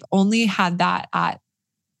I've only had that at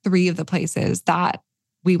 3 of the places that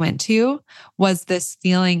we went to, was this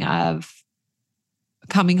feeling of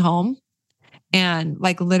coming home and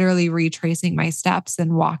like literally retracing my steps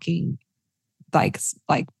and walking like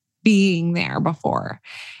being there before.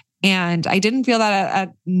 And I didn't feel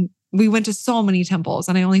that we went to so many temples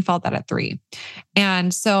and I only felt that at 3.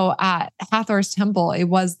 And so at Hathor's temple, it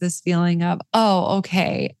was this feeling of, oh,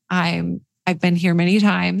 okay, I've been here many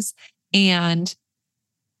times. And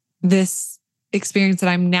this experience that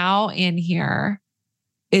I'm now in here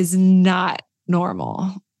is not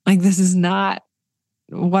normal. Like, this is not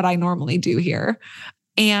what I normally do here.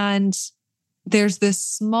 And there's this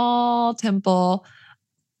small temple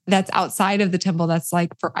that's outside of the temple that's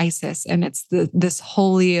like for Isis. And it's this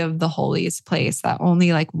holy of the holies place that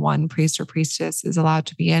only like one priest or priestess is allowed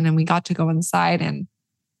to be in. And we got to go inside, and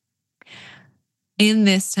in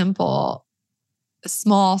this temple, a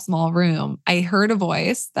small room, I heard a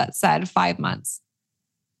voice that said 5 months.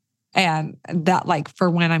 And that like for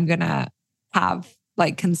when I'm going to have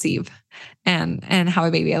like conceive and have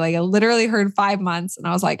a baby. Like I literally heard 5 months and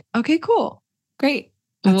I was like, okay, cool. Great.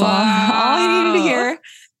 That's all I needed to hear.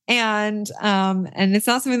 And it's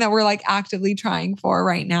not something that we're like actively trying for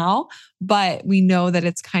right now, but we know that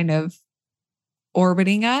it's kind of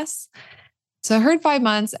orbiting us. So I heard 5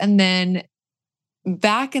 months, and then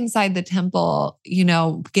back inside the temple,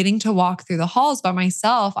 getting to walk through the halls by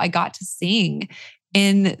myself, I got to sing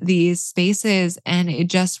in these spaces, and it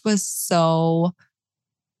just was so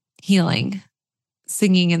healing,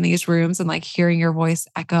 singing in these rooms and like hearing your voice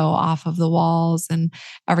echo off of the walls and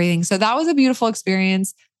everything. So that was a beautiful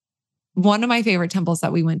experience. One of my favorite temples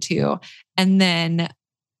that we went to. And then,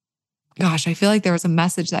 gosh, I feel like there was a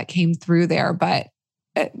message that came through there, but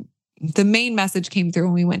the main message came through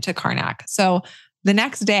when we went to Karnak. So the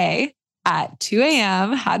next day at 2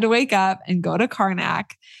 a.m., had to wake up and go to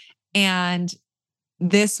Karnak. And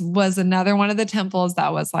this was another one of the temples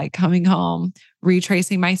that was like coming home,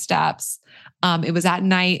 retracing my steps. It was at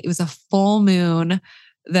night. It was a full moon,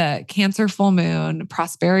 the Cancer full moon,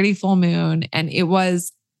 prosperity full moon. And it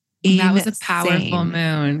was that was a powerful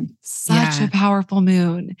moon. Such a powerful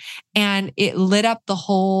moon. And it lit up the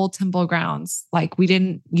whole temple grounds. Like, we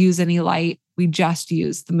didn't use any light. We just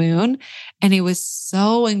used the moon. And it was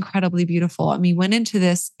so incredibly beautiful. And we went into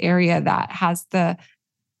this area that has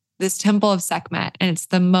this temple of Sekhmet, and it's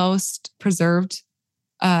the most preserved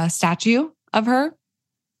statue of her.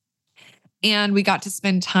 And we got to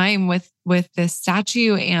spend time with this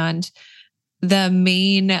statue, and the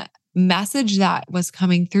main message that was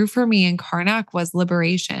coming through for me in Karnak was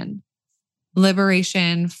liberation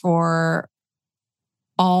for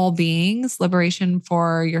all beings, liberation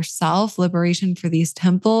for yourself, liberation for these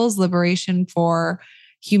temples, liberation for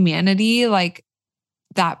humanity. Like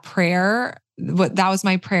that prayer that was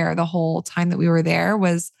my prayer the whole time that we were there,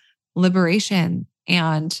 was liberation,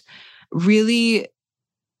 and really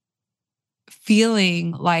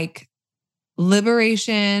feeling like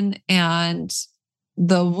liberation and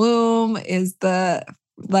the womb is the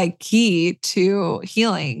like key to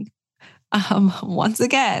healing. Once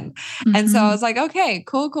again. And so I was like, okay,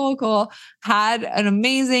 cool. Had an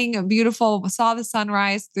amazing, beautiful, saw the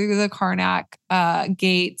sunrise through the Karnak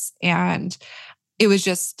gates, and it was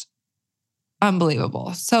just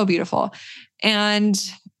unbelievable. So beautiful. And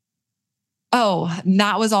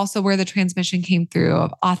that was also where the transmission came through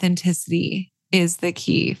of authenticity is the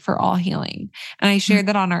key for all healing. And I shared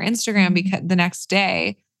that on our Instagram because the next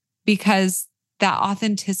day, because that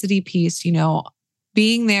authenticity piece, you know,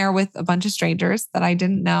 being there with a bunch of strangers that I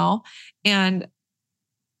didn't know, and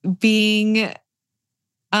being in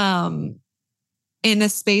a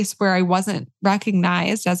space where I wasn't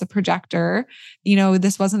recognized as a projector. You know,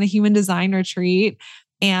 this wasn't a human design retreat,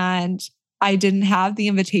 and I didn't have the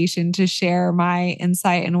invitation to share my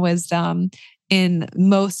insight and wisdom in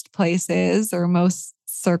most places or most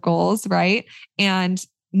circles, right? And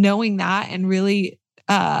knowing that and really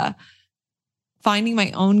finding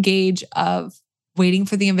my own gauge of waiting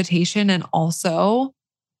for the invitation and also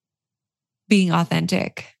being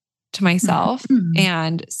authentic to myself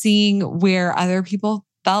and seeing where other people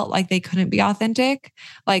felt like they couldn't be authentic,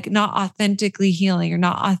 like not authentically healing or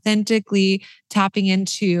not authentically tapping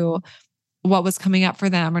into what was coming up for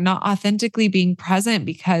them, or not authentically being present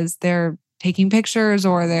because they're taking pictures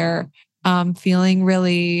or they're feeling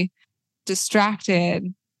really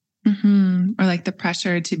distracted. Or like the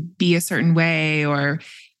pressure to be a certain way, or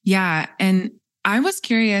And I was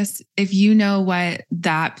curious if you know what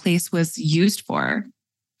that place was used for,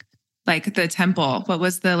 like the temple. What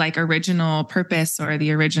was the like original purpose or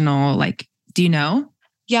the original, like, do you know?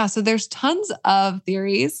 Yeah. So there's tons of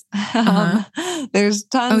theories. There's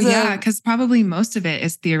tons because probably most of it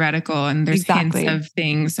is theoretical and there's hints of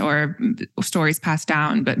things or stories passed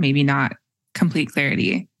down, but maybe not complete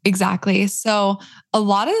clarity. Exactly. So a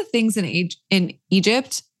lot of the things in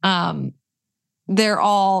Egypt, they're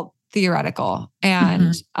all theoretical.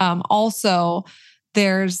 And also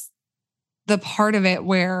there's the part of it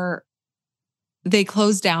where they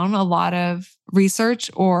close down a lot of research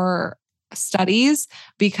or studies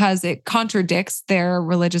because it contradicts their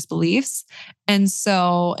religious beliefs. And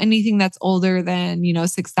so anything that's older than,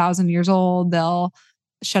 6,000 years old, they'll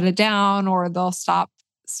shut it down or they'll stop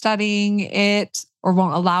studying it or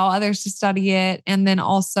won't allow others to study it. And then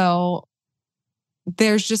also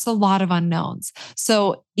there's just a lot of unknowns.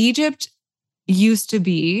 So Egypt used to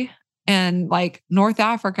be, and like North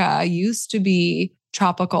Africa used to be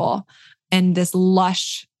tropical and this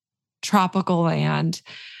lush tropical land,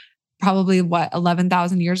 probably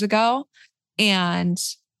 11,000 years ago. And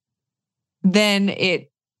then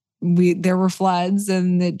there were floods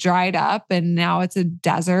and it dried up and now it's a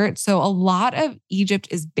desert. So a lot of Egypt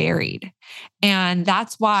is buried. And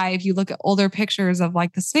that's why if you look at older pictures of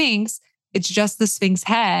like the Sphinx, it's just the Sphinx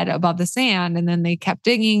head above the sand. And then they kept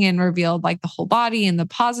digging and revealed like the whole body and the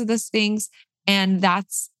paws of the Sphinx. And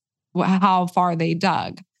that's how far they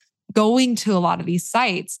dug. Going to a lot of these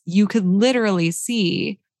sites, you could literally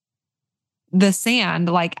see the sand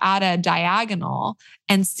like at a diagonal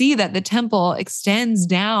and see that the temple extends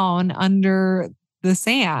down under the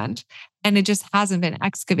sand and it just hasn't been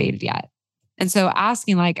excavated yet. And so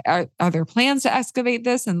asking like, are there plans to excavate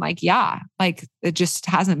this? And like, yeah, like it just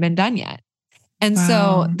hasn't been done yet. And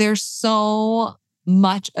so there's so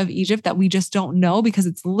much of Egypt that we just don't know because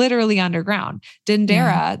it's literally underground.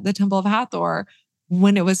 Dendera, the Temple of Hathor,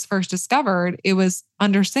 when it was first discovered, it was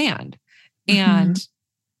under sand and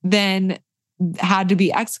then had to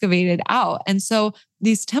be excavated out. And so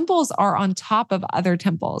these temples are on top of other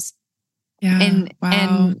temples. And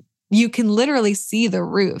you can literally see the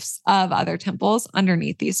roofs of other temples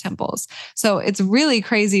underneath these temples. So it's really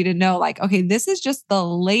crazy to know like, okay, this is just the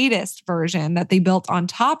latest version that they built on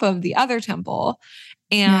top of the other temple.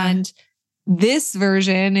 And this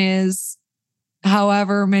version is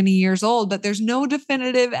however many years old, but there's no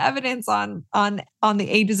definitive evidence on the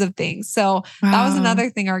ages of things. So that was another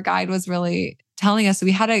thing our guide was really telling us.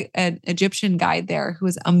 We had an Egyptian guide there who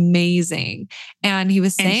was amazing. And he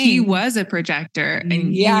was saying... And he was a projector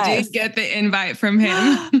and you did get the invite from him.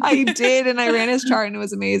 I did. And I ran his chart and it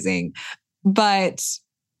was amazing. But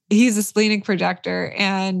he's a splenic projector.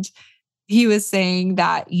 And he was saying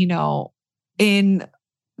that, in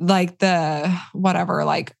like the whatever,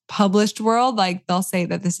 like published world, like they'll say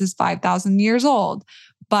that this is 5,000 years old,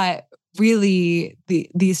 but really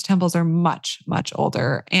these temples are much, much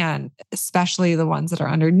older, and especially the ones that are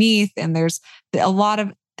underneath. And there's a lot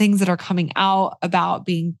of things that are coming out about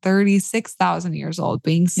being 36,000 years old,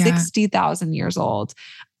 being 60,000 years old.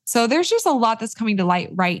 So there's just a lot that's coming to light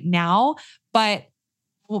right now. But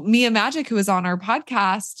Mia Magic, who was on our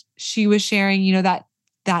podcast, she was sharing, you know,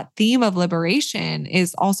 that theme of liberation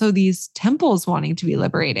is also these temples wanting to be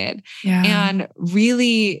liberated, and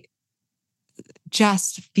really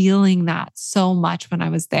just feeling that so much when I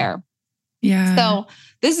was there. Yeah. So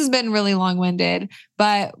this has been really long-winded,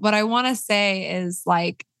 but what I want to say is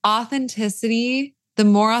like authenticity, the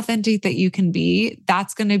more authentic that you can be,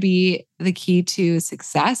 that's going to be the key to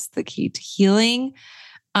success, the key to healing.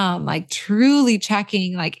 Like truly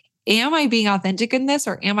checking, like, am I being authentic in this,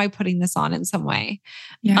 or am I putting this on in some way?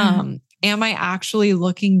 Am I actually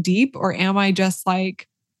looking deep, or am I just like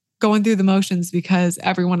going through the motions because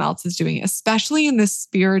everyone else is doing it? Especially in this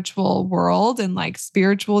spiritual world and like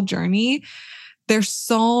spiritual journey, there's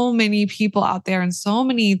so many people out there and so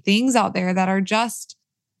many things out there that are just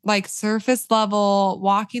like surface level,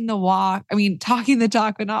 walking the walk. I mean, talking the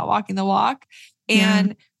talk, but not walking the walk.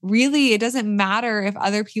 And really, it doesn't matter if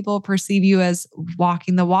other people perceive you as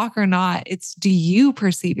walking the walk or not. It's, do you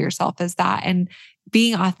perceive yourself as that? And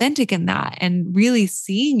being authentic in that, and really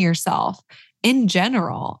seeing yourself in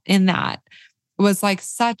general in that, was like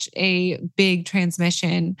such a big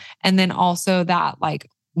transmission. And then also that like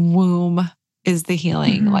womb is the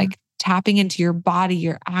healing, like tapping into your body,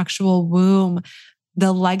 your actual womb,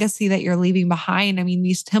 the legacy that you're leaving behind. I mean,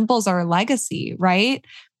 these temples are a legacy, right?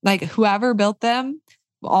 Like whoever built them,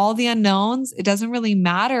 all the unknowns, it doesn't really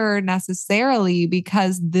matter necessarily,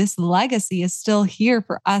 because this legacy is still here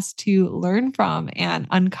for us to learn from and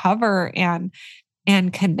uncover and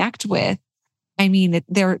connect with. I mean,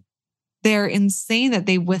 they're insane that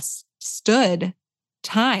they withstood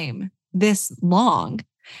time this long,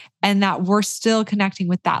 and that we're still connecting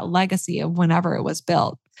with that legacy of whenever it was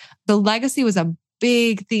built. The legacy was a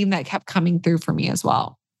big theme that kept coming through for me as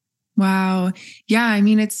well. Wow. Yeah. I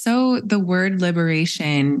mean, it's so, the word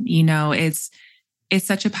liberation, you know, it's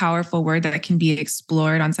such a powerful word that can be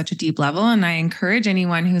explored on such a deep level. And I encourage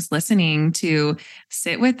anyone who's listening to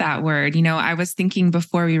sit with that word. You know, I was thinking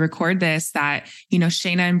before we record this that, you know,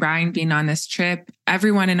 Shayna and Brian being on this trip,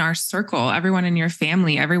 everyone in our circle, everyone in your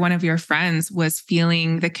family, every one of your friends was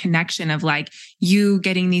feeling the connection of like you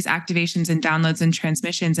getting these activations and downloads and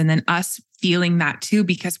transmissions, and then us feeling that too,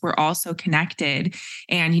 because we're all so connected.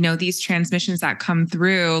 And, you know, these transmissions that come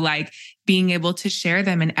through, like being able to share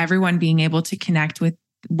them and everyone being able to connect with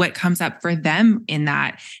what comes up for them in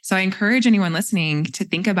that. So I encourage anyone listening to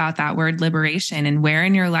think about that word liberation, and where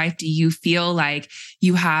in your life do you feel like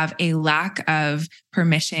you have a lack of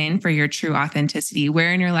permission for your true authenticity?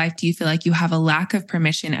 Where in your life do you feel like you have a lack of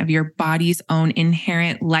permission of your body's own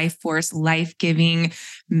inherent life force, life-giving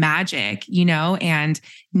magic, you know, and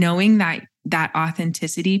knowing that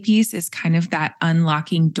authenticity piece is kind of that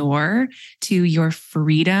unlocking door to your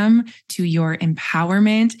freedom, to your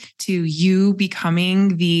empowerment, to you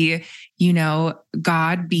becoming the, you know,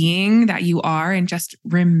 God being that you are, and just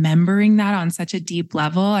remembering that on such a deep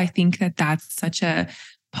level. I think that that's such a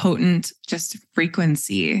potent just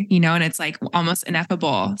frequency, you know, and it's like almost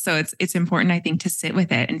ineffable. So it's important, I think, to sit with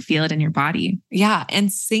it and feel it in your body. Yeah. And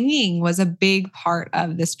singing was a big part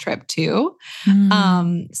of this trip too.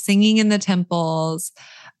 Singing in the temples,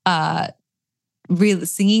 really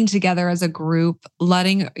singing together as a group,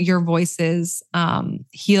 letting your voices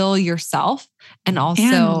heal yourself, and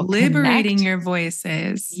also liberating your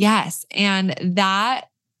voices. Yes. And that,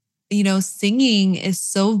 you know, singing is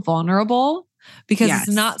so vulnerable, because it's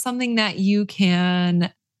not something that you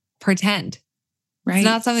can pretend. Right. It's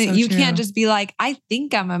not something you can't just be like, I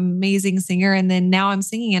think I'm an amazing singer, and then now I'm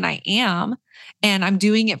singing and I am, and I'm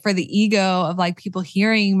doing it for the ego of like people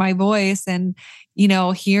hearing my voice and, you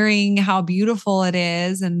know, hearing how beautiful it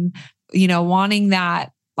is, and, you know, wanting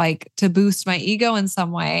that like to boost my ego in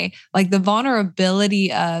some way. Like the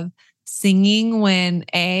vulnerability of singing when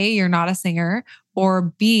A, you're not a singer,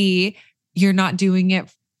 or B, you're not doing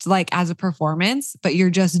it like as a performance, but you're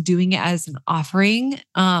just doing it as an offering.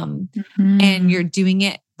 And you're doing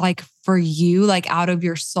it like for you, like out of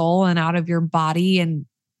your soul and out of your body.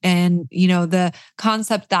 And, you know, the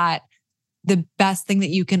concept that the best thing that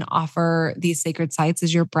you can offer these sacred sites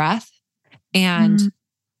is your breath. And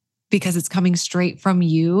because it's coming straight from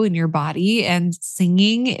you and your body, and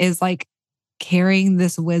singing is like carrying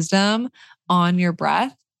this wisdom on your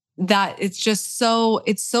breath, that it's just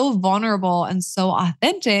it's so vulnerable and so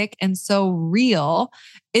authentic and so real.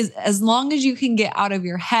 Is as long as you can get out of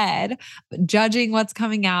your head, judging what's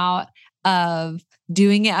coming out of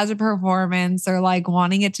doing it as a performance or like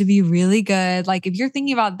wanting it to be really good. Like if you're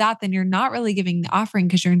thinking about that, then you're not really giving the offering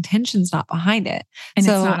because your intention's not behind it. And it's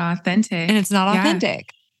not authentic. And it's not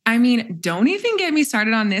authentic. I mean, don't even get me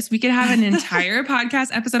started on this. We could have an entire podcast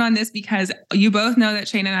episode on this because you both know that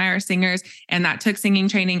Shane and I are singers and that took singing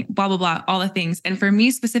training, blah, blah, blah, all the things. And for me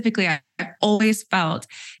specifically, I've always felt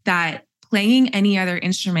that playing any other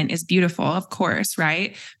instrument is beautiful, of course,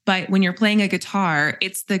 right? But when you're playing a guitar,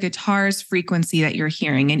 it's the guitar's frequency that you're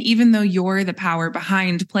hearing. And even though you're the power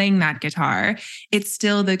behind playing that guitar, it's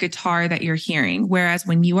still the guitar that you're hearing. Whereas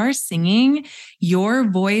when you are singing, your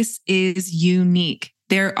voice is unique.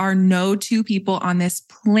 There are no two people on this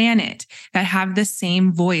planet that have the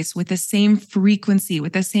same voice with the same frequency,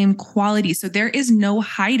 with the same quality. So there is no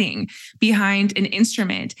hiding behind an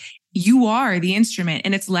instrument. You are the instrument,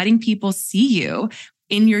 and it's letting people see you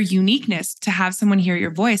in your uniqueness to have someone hear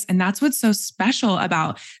your voice. And that's what's so special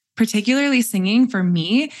about particularly singing for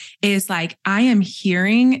me is like, I am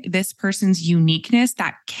hearing this person's uniqueness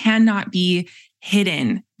that cannot be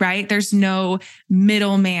hidden, right? There's no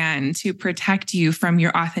middleman to protect you from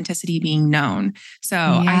your authenticity being known. So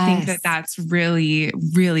yes. I think that that's really,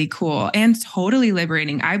 really cool and totally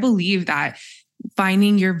liberating. I believe that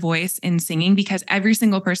finding your voice in singing, because every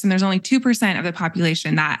single person, there's only 2% of the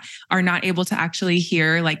population that are not able to actually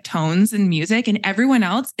hear like tones in music, and everyone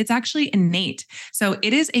else, it's actually innate. So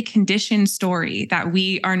it is a conditioned story that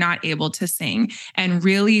we are not able to sing. And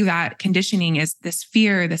really that conditioning is this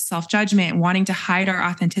fear, this self-judgment, wanting to hide our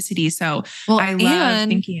authenticity. So I love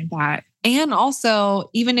thinking of that. And also,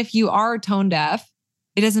 even if you are tone deaf,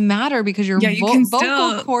 it doesn't matter because your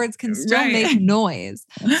vocal cords can still make noise.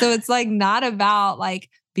 So it's like not about like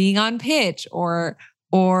being on pitch or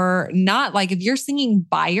not. Like if you're singing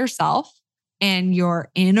by yourself and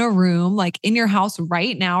you're in a room, like in your house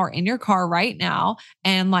right now or in your car right now,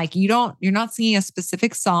 and like you're not singing a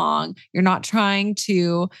specific song, you're not trying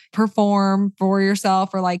to perform for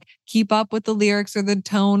yourself or like keep up with the lyrics or the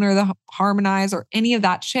tone or the harmonize or any of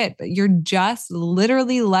that shit, but you're just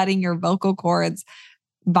literally letting your vocal cords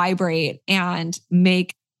vibrate and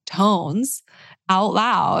make tones out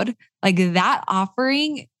loud, like that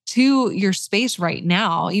offering to your space right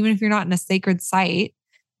now, even if you're not in a sacred site,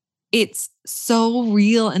 it's so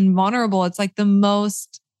real and vulnerable. It's like the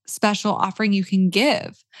most special offering you can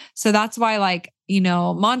give. So that's why, like,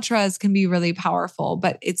 mantras can be really powerful,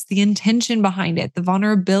 but it's the intention behind it, the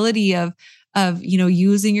vulnerability of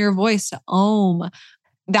using your voice to ohm.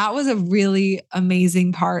 That was a really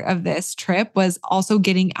amazing part of this trip, was also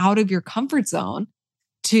getting out of your comfort zone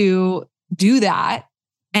to do that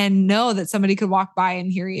and know that somebody could walk by and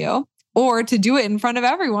hear you, or to do it in front of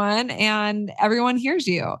everyone and everyone hears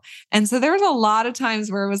you. And so there was a lot of times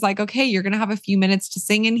where it was like, okay, you're going to have a few minutes to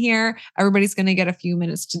sing in here. Everybody's going to get a few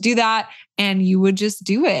minutes to do that. And you would just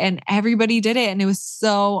do it. And everybody did it. And it was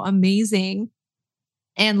so amazing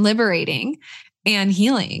and liberating and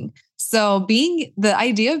healing. So the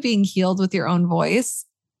idea of being healed with your own voice,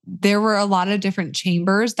 there were a lot of different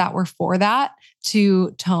chambers that were for that,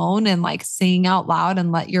 to tone and like sing out loud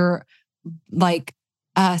and let your like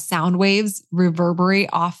sound waves reverberate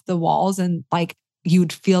off the walls, and like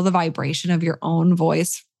you'd feel the vibration of your own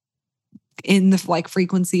voice in the like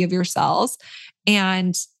frequency of your cells,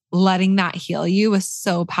 and letting that heal you was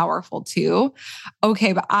so powerful too.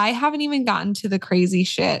 Okay, but I haven't even gotten to the crazy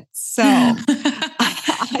shit. So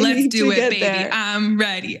let's do it, baby. There. I'm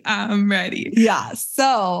ready. Yeah.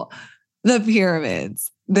 So the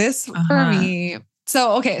pyramids, this for me.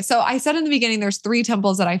 So, okay. So I said in the beginning, there's 3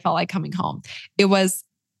 temples that I felt like coming home. It was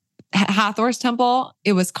Hathor's temple.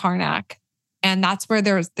 It was Karnak. And that's where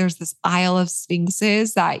there's this Isle of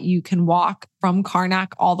Sphinxes that you can walk from Karnak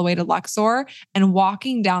all the way to Luxor. And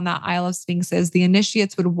walking down that Isle of Sphinxes, the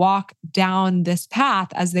initiates would walk down this path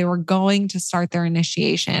as they were going to start their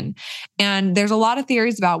initiation. And there's a lot of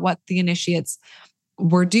theories about what the initiates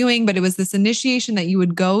were doing, but it was this initiation that you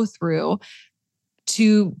would go through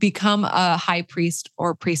to become a high priest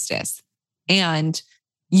or priestess. And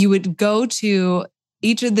you would go to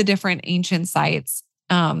each of the different ancient sites,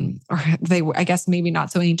 or they were, I guess, maybe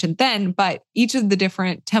not so ancient then, but each of the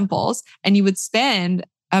different temples, and you would spend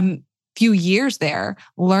a few years there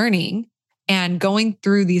learning and going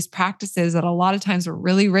through these practices that a lot of times were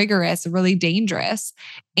really rigorous and really dangerous.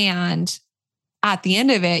 And at the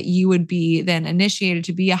end of it, you would be then initiated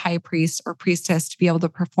to be a high priest or priestess to be able to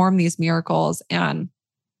perform these miracles and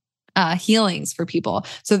healings for people.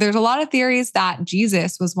 So there's a lot of theories that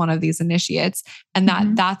Jesus was one of these initiates, and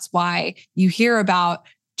that's why you hear about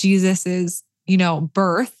Jesus's,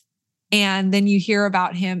 birth, and then you hear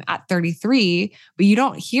about him at 33, but you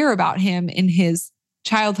don't hear about him in his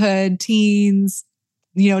childhood, teens,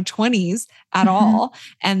 20s at all.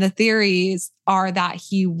 And the theories are that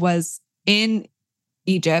he was in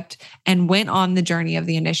Egypt and went on the journey of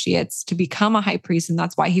the initiates to become a high priest. And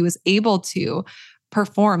that's why he was able to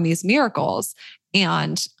perform these miracles.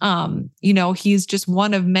 And, he's just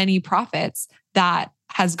one of many prophets that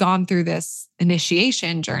has gone through this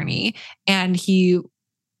initiation journey. And he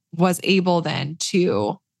was able then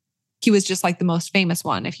he was just like the most famous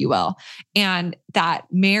one, if you will. And that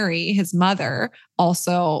Mary, his mother,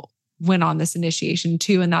 also went on this initiation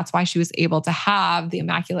too. And that's why she was able to have the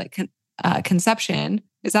Immaculate Conception.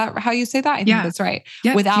 Is that how you say that? I think that's right.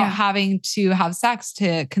 Yep, without having to have sex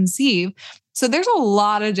to conceive. So there's a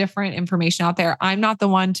lot of different information out there. I'm not the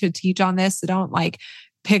one to teach on this. So don't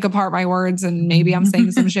pick apart my words and maybe I'm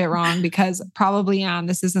saying some shit wrong, because probably am.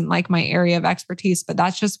 This isn't my area of expertise, but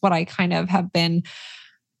that's just what I kind of have been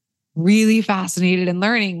really fascinated in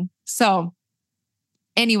learning. So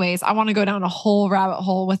anyways, I want to go down a whole rabbit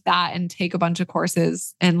hole with that and take a bunch of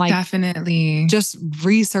courses and definitely just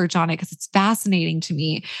research on it because it's fascinating to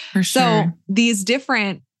me. For sure. So these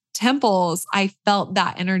different temples, I felt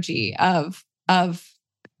that energy of,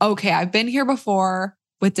 okay, I've been here before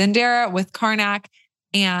with Dendera, with Karnak,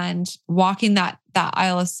 and walking that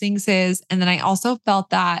Isle of Sphinxes. And then I also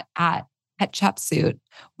felt that at Hatshepsut,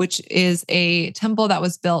 which is a temple that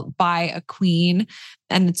was built by a queen.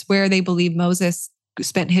 And it's where they believe Moses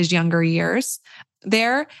spent his younger years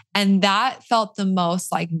there. And that felt the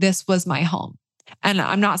most like this was my home. And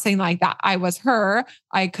I'm not saying that I was her.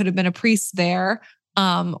 I could have been a priest there,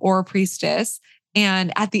 or a priestess.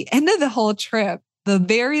 And at the end of the whole trip, the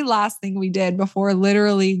very last thing we did before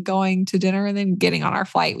literally going to dinner and then getting on our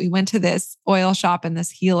flight, we went to this oil shop and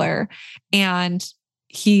this healer, and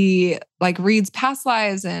he reads past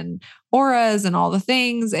lives and auras and all the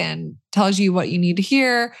things and tells you what you need to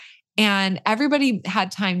hear. And everybody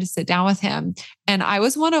had time to sit down with him. And I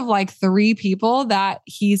was one of 3 people that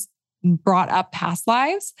he's brought up past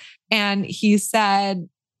lives. And he said,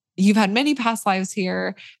 you've had many past lives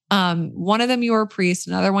here. One of them you were a priest,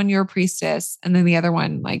 another one you were a priestess. And then the other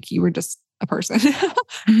one, you were just a person,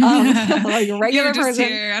 a regular person.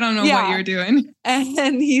 Here. I don't know what you're doing.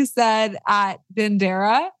 And he said at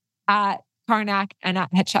Dendera, at Karnak, and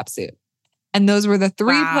at Hatshepsut. And those were the 3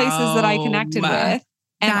 places that I connected with.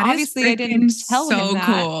 And that obviously I didn't tell him that.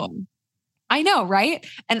 Cool. I know, right?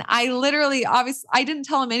 And I literally, obviously, I didn't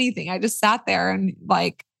tell him anything. I just sat there and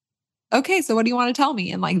okay, so what do you want to tell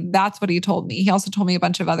me? And that's what he told me. He also told me a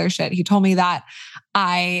bunch of other shit. He told me that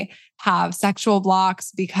I have sexual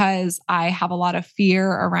blocks because I have a lot of fear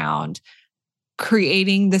around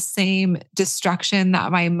creating the same destruction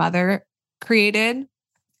that my mother created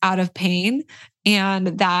out of pain,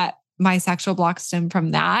 and that my sexual blocks stem from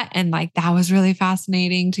that. And that was really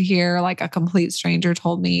fascinating to hear. A complete stranger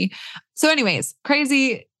told me. So anyways,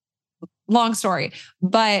 crazy, long story,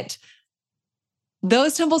 but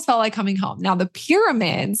those temples felt like coming home. Now the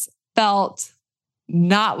pyramids felt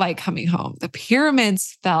not like coming home. The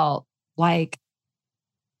pyramids felt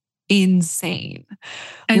insane.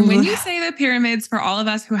 And when you say the pyramids, for all of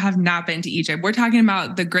us who have not been to Egypt, we're talking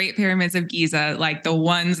about the Great Pyramids of Giza, the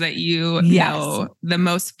ones that you know, the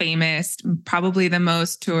most famous, probably the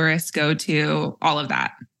most tourists go to, all of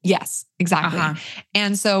that. Yes, exactly.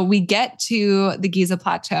 And so we get to the Giza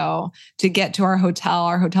Plateau to get to our hotel.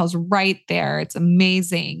 Our hotel's right there. It's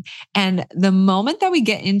amazing. And the moment that we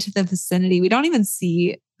get into the vicinity, we don't even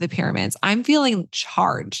see the pyramids. I'm feeling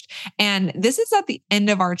charged. And this is at the end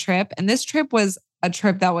of our trip. And this trip was a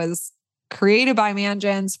trip that was created by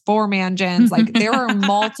Manjans for Manjans. There were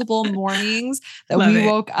multiple mornings that we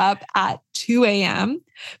woke up at 2 a.m.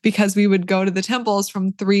 because we would go to the temples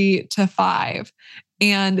from 3 to 5.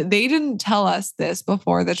 And they didn't tell us this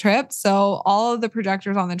before the trip. So all of the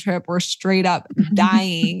projectors on the trip were straight up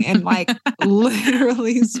dying and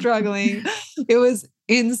literally struggling. It was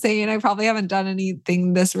insane. I probably haven't done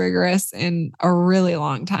anything this rigorous in a really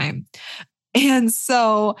long time. And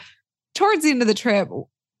so towards the end of the trip,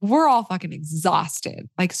 we're all fucking exhausted,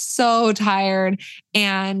 so tired.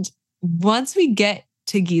 And once we get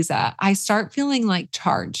to Giza, I start feeling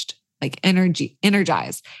charged,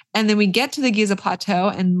 energized. And then we get to the Giza Plateau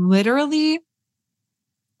and literally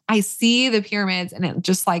I see the pyramids and it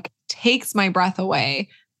just takes my breath away.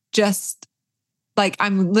 Just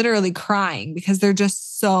I'm literally crying because they're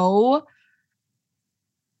just so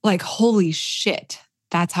holy shit.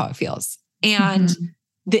 That's how it feels. And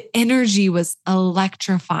the energy was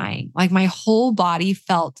electrifying. My whole body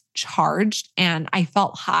felt charged and I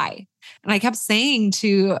felt high. And I kept saying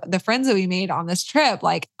to the friends that we made on this trip,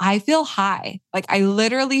 I feel high. I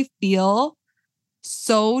literally feel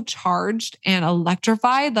so charged and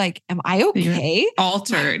electrified. Like, am I okay?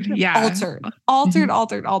 Altered. Yeah.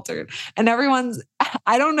 Altered. And everyone's,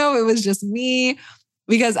 I don't know, it was just me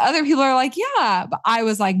because other people are like, yeah, but I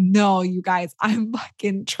was like, no, you guys, I'm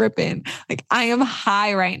fucking tripping. Like I am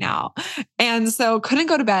high right now. And so couldn't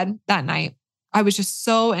go to bed that night. I was just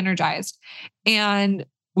so energized. And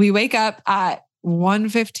we wake up at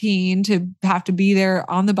 1:15 to have to be there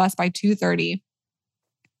on the bus by 2:30.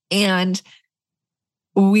 And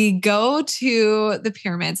we go to the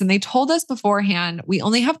pyramids and they told us beforehand, we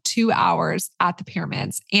only have 2 hours at the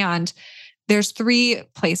pyramids. And there's 3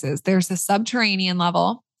 places. There's the subterranean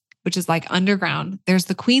level, which is like underground. There's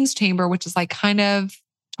the Queen's Chamber, which is like kind of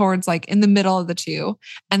towards like in the middle of the 2.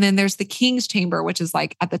 And then there's the King's Chamber, which is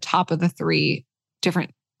like at the top of the 3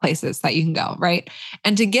 different places that you can go, right?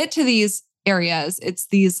 And to get to these areas, it's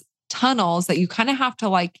these tunnels that you kind of have to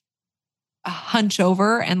like hunch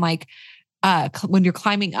over and like when you're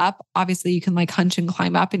climbing up, obviously you can like hunch and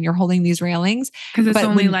climb up and you're holding these railings. Because it's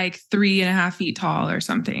only like 3.5 feet tall or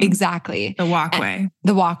something. Exactly. The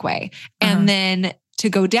walkway. And then to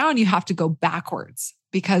go down, you have to go backwards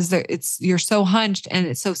because you're so hunched and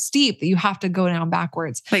it's so steep that you have to go down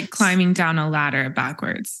backwards. Like climbing down a ladder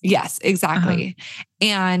backwards. Yes, exactly.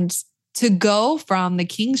 And to go from the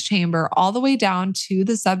King's Chamber all the way down to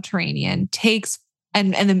the subterranean takes,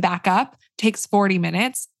 and then back up, takes 40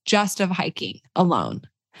 minutes just of hiking alone.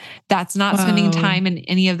 That's not spending time in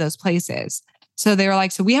any of those places. So they were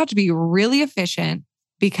like, so we have to be really efficient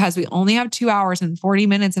because we only have 2 hours and 40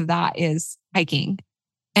 minutes of that is hiking.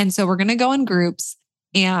 And so we're going to go in groups,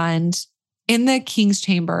 and in the King's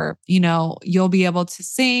Chamber, you'll be able to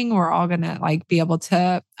sing. We're all going to like be able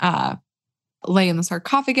to lay in the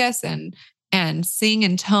sarcophagus and sing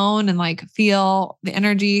and tone and like feel the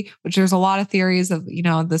energy, which there's a lot of theories of,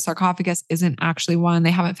 the sarcophagus isn't actually one.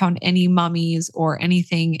 They haven't found any mummies or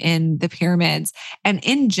anything in the pyramids. And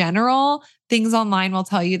in general, things online will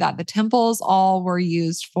tell you that the temples all were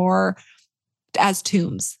used as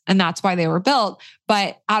tombs, and that's why they were built.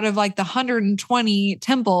 But out of like the 120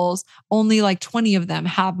 temples, only like 20 of them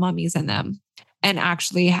have mummies in them and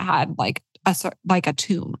actually had like a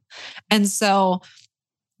tomb. And so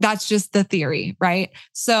that's just the theory, right?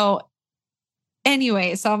 So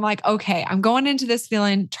anyway, so I'm like, okay, I'm going into this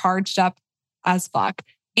feeling charged up as fuck.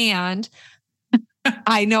 And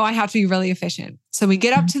I know I have to be really efficient. So we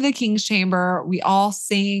get up to the King's Chamber, we all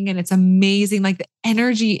sing, and it's amazing. Like the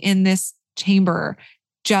energy in this chamber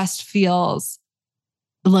just feels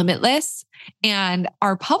limitless. And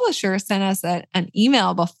our publisher sent us an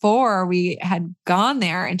email before we had gone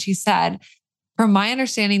there. And she said, from my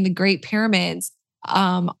understanding, the Great Pyramids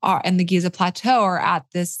and the Giza Plateau are at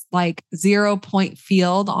this like 0 point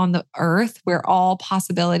field on the earth where all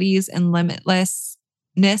possibilities and limitlessness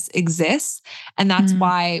exists. And that's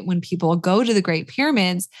why when people go to the Great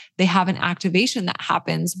Pyramids, they have an activation that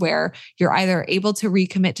happens where you're either able to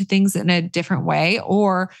recommit to things in a different way,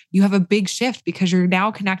 or you have a big shift because you're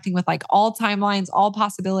now connecting with like all timelines, all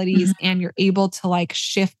possibilities, and you're able to like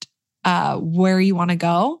shift where you want to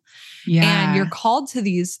go. Yeah. And you're called to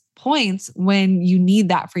these points when you need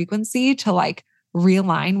that frequency to like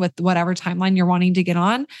realign with whatever timeline you're wanting to get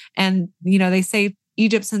on. And, they say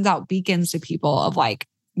Egypt sends out beacons to people of like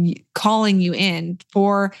calling you in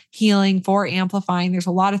for healing, for amplifying. There's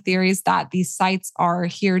a lot of theories that these sites are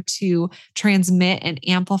here to transmit and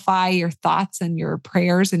amplify your thoughts and your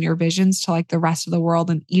prayers and your visions to like the rest of the world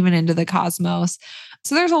and even into the cosmos.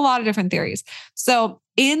 So there's a lot of different theories. So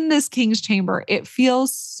in this King's Chamber, it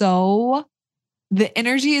feels the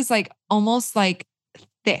energy is like almost like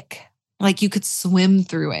thick, like you could swim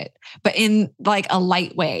through it, but in like a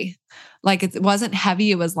light way. Like it wasn't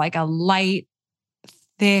heavy. It was like a light,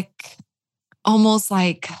 thick, almost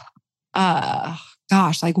like,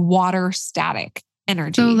 like water static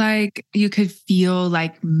energy. So like you could feel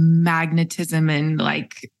like magnetism and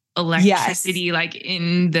like electricity, like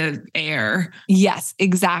in the air. Yes,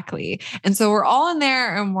 exactly. And so we're all in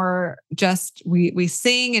there and we're just, we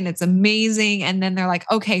sing and it's amazing. And then they're like,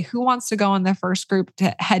 okay, who wants to go in the first group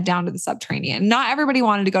to head down to the subterranean? Not everybody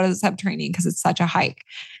wanted to go to the subterranean because it's such a hike.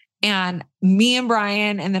 And me and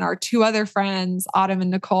Brian, and then our 2 other friends, Autumn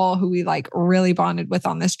and Nicole, who we like really bonded with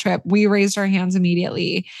on this trip, we raised our hands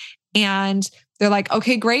immediately. And they're like,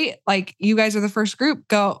 okay, great. Like you guys are the first group,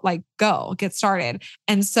 go, get started.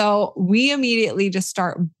 And so we immediately just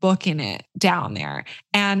start booking it down there.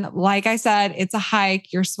 And like I said, it's a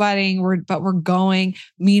hike, you're sweating, but we're going.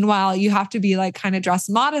 Meanwhile, you have to be like kind of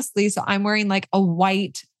dressed modestly. So I'm wearing like a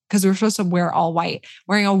white because we were supposed to wear all white,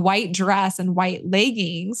 wearing a white dress and white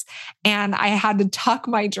leggings. And I had to tuck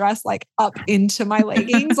my dress like up into my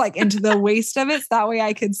leggings, like into the waist of it. So that way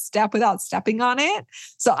I could step without stepping on it.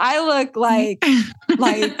 So I look like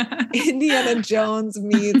Indiana Jones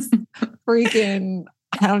meets freaking,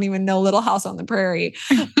 I don't even know, Little House on the Prairie.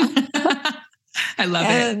 I love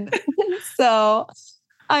it. So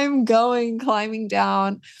I'm climbing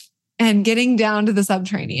down and getting down to the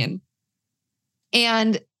subterranean.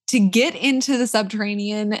 And to get into the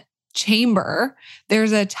subterranean chamber,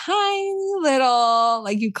 there's a tiny little,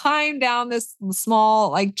 like you climb down this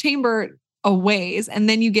small like chamber a ways, and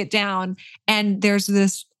then you get down and there's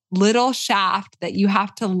this little shaft that you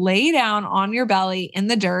have to lay down on your belly in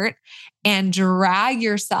the dirt and drag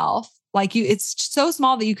yourself. Like it's so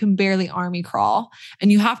small that you can barely army crawl,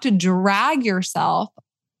 and you have to drag yourself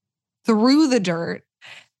through the dirt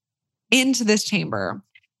into this chamber.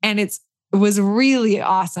 And it was really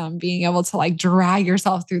awesome being able to like drag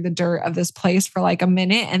yourself through the dirt of this place for like a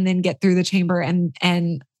minute and then get through the chamber and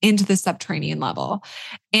into the subterranean level.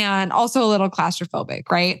 And also a little claustrophobic,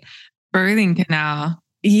 right? Birthing canal.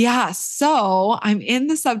 Yeah. So I'm in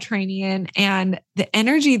the subterranean and the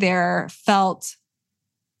energy there felt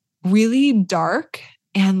really dark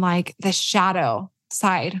and like the shadow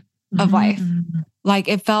side of life. Like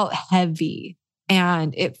it felt heavy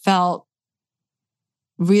and it felt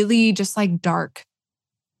really just like dark,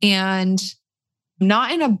 and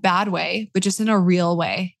not in a bad way, but just in a real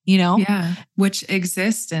way, you know? Yeah. Which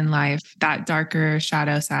exists in life, that darker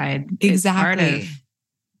shadow side. Exactly.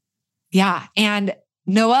 Yeah. And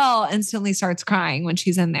Noelle instantly starts crying when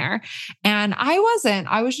she's in there. And I wasn't.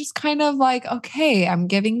 I was just kind of like, okay, I'm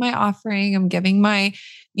giving my offering. I'm giving my,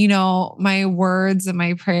 my words and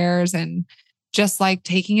my prayers, and just like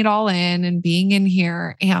taking it all in and being in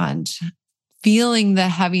here and feeling the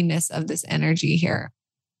heaviness of this energy here.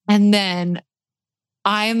 And then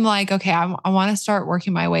I'm like, okay, I want to start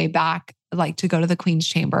working my way back, like to go to the Queen's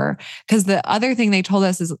Chamber. Because the other thing they told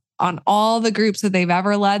us is on all the groups that they've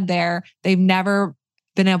ever led there, they've never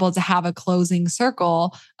been able to have a closing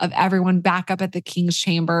circle of everyone back up at the King's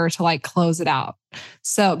Chamber to like close it out.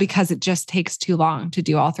 So because it just takes too long to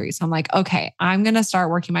do all three. So I'm like, okay, I'm going to start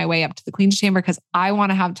working my way up to the Queen's Chamber because I want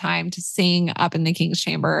to have time to sing up in the King's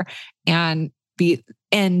Chamber and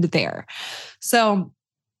end there. So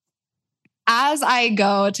as I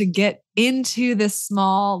go to get into this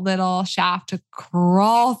small little shaft to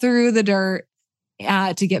crawl through the dirt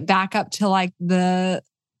to get back up to like the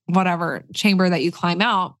whatever chamber that you climb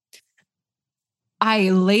out, I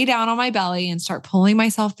lay down on my belly and start pulling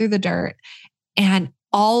myself through the dirt. And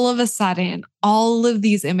all of a sudden, all of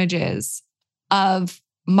these images of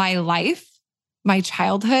my life, my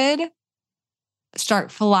childhood,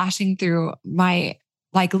 start flashing through my,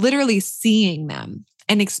 like literally seeing them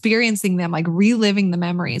and experiencing them, like reliving the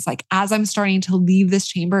memories. Like as I'm starting to leave this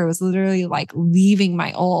chamber, it was literally like leaving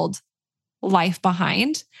my old life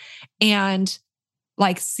behind, and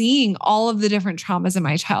like seeing all of the different traumas in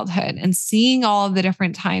my childhood and seeing all of the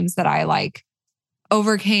different times that I like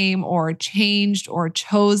overcame or changed or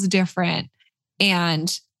chose different.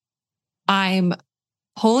 And I'm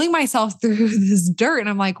pulling myself through this dirt and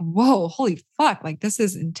I'm like, whoa, holy fuck. Like this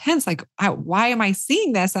is intense. Like, why am I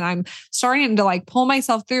seeing this? And I'm starting to like pull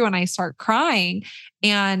myself through and I start crying,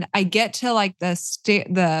 and I get to like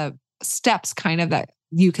the steps kind of that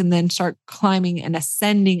you can then start climbing and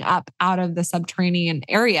ascending up out of the subterranean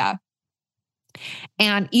area.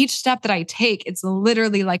 And each step that I take, it's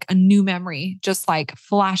literally like a new memory, just like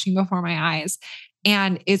flashing before my eyes.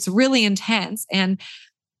 And it's really intense. And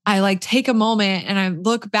I like take a moment and I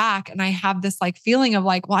look back and I have this like feeling of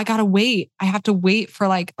like, well, I got to wait. I have to wait for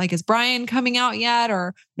like, is Brian coming out yet?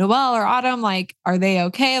 Or Noelle or Autumn? Like, are they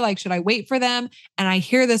okay? Like, should I wait for them? And I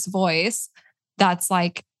hear this voice that's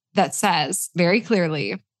like, that says very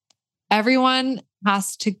clearly, everyone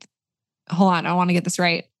has to, hold on, I want to get this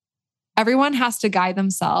right. Everyone has to guide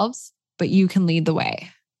themselves, but you can lead the way.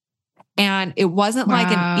 And it wasn't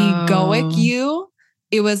like an egoic you.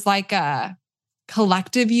 It was like a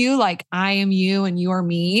collective you, like I am you and you are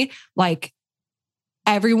me. Like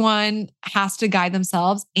everyone has to guide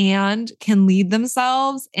themselves and can lead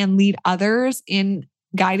themselves and lead others in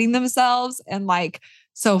guiding themselves. And like,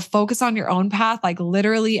 so focus on your own path. Like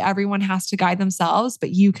literally everyone has to guide themselves,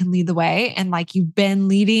 but you can lead the way. And like you've been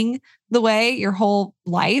leading the way your whole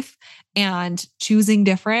life and choosing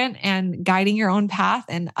different and guiding your own path.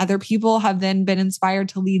 And other people have then been inspired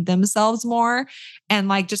to lead themselves more. And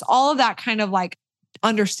like just all of that kind of like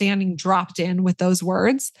understanding dropped in with those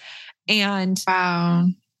words. And wow.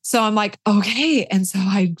 So I'm like, okay. And so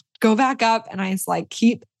I go back up and I just like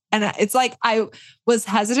keep And it's like, I was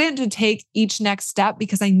hesitant to take each next step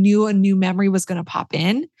because I knew a new memory was going to pop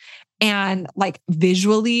in. And like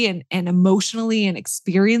visually and emotionally and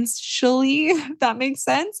experientially, if that makes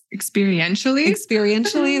sense.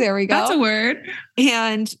 Experientially, there we go. That's a word.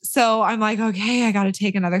 And so I'm like, okay, I got to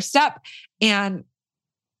take another step. And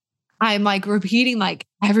I'm like repeating, like,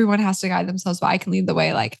 everyone has to guide themselves, but I can lead the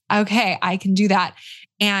way. Like, okay, I can do that.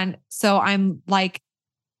 And so I'm like,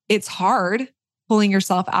 it's hard pulling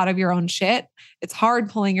yourself out of your own shit. It's hard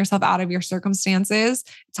pulling yourself out of your circumstances.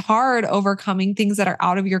 It's hard overcoming things that are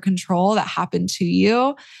out of your control that happen to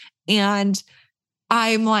you. And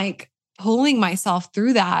I'm like pulling myself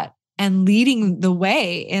through that and leading the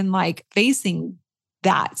way in like facing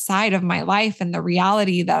that side of my life and the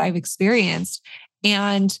reality that I've experienced.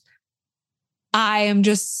 And I am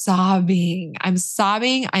just sobbing. I'm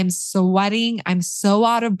sobbing. I'm sweating. I'm so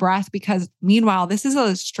out of breath because meanwhile, this is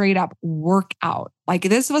a straight up workout. Like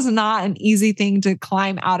this was not an easy thing to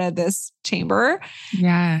climb out of this chamber.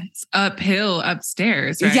 Yeah. It's uphill,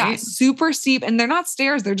 upstairs, right? Yeah. Super steep. And they're not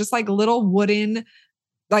stairs. They're just like little wooden,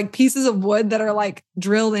 like pieces of wood that are like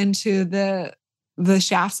drilled into the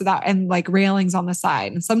shafts of that and like railings on the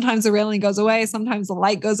side. And sometimes the railing goes away. Sometimes the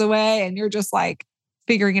light goes away and you're just like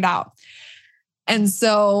figuring it out. And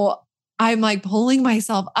so I'm like pulling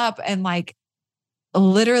myself up and like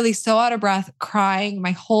literally so out of breath, crying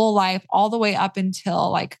my whole life, all the way up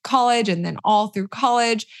until like college and then all through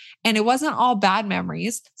college. And it wasn't all bad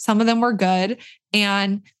memories. Some of them were good.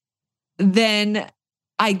 And then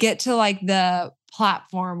I get to like the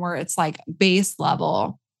platform where it's like base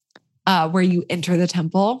level, where you enter the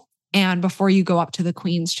temple and before you go up to the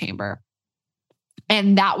Queen's chamber.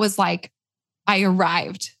 And that was like, I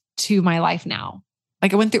arrived to my life now.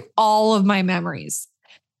 Like I went through all of my memories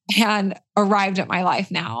and arrived at my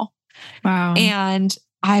life now. Wow. And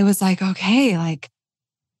I was like, okay, like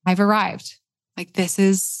I've arrived. Like this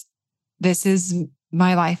is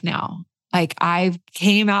my life now. Like I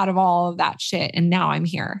came out of all of that shit and now I'm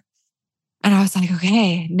here. And I was like,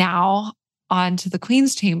 okay, now on to the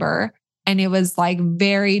Queen's chamber. And it was like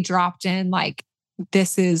very dropped in, like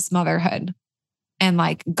this is motherhood. And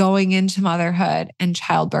like going into motherhood and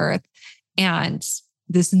childbirth and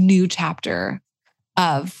this new chapter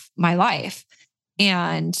of my life.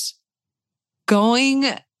 And going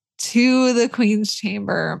to the Queen's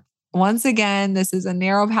chamber, once again, this is a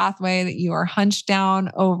narrow pathway that you are hunched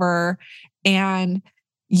down over and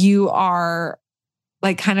you are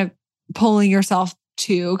like kind of pulling yourself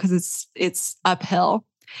to because it's uphill.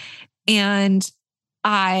 And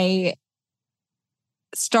I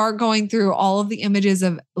start going through all of the images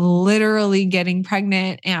of literally getting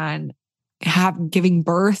pregnant and giving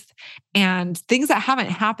birth and things that haven't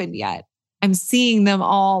happened yet. I'm seeing them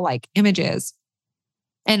all like images.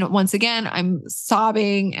 And once again, I'm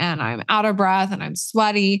sobbing and I'm out of breath and I'm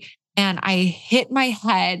sweaty. And I hit my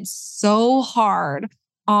head so hard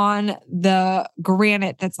on the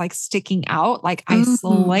granite that's like sticking out. Like I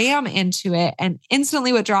slam into it and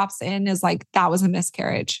instantly what drops in is like, that was a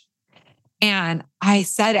miscarriage. And I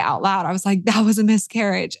said it out loud. I was like, that was a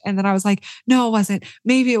miscarriage. And then I was like, no, it wasn't.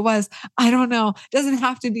 Maybe it was. I don't know. It doesn't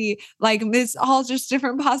have to be. Like, it's all just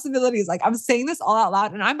different possibilities. Like I'm saying this all out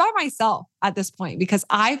loud and I'm by myself at this point because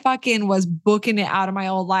I fucking was booking it out of my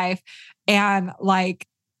old life. And like,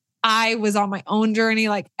 I was on my own journey.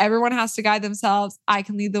 Like everyone has to guide themselves. I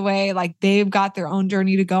can lead the way. Like they've got their own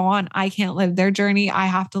journey to go on. I can't live their journey. I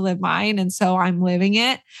have to live mine. And so I'm living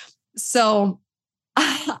it. So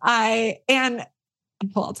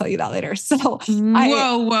I'll tell you that later. So whoa.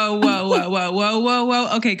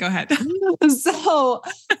 Okay, go ahead. So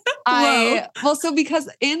so because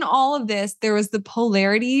in all of this, there was the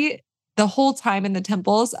polarity the whole time in the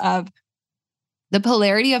temples of the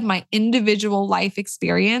polarity of my individual life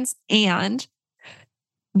experience and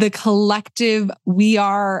the collective, we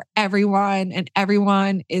are everyone and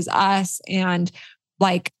everyone is us. And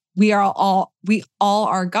like, we all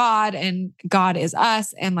are God and God is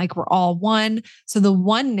us. And like, we're all one. So the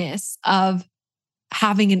oneness of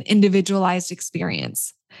having an individualized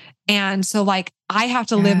experience. And so like, I have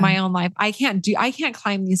to live my own life. I can't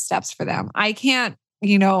climb these steps for them. I can't,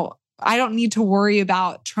 I don't need to worry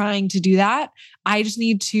about trying to do that. I just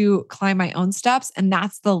need to climb my own steps. And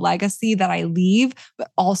that's the legacy that I leave.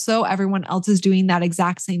 But also everyone else is doing that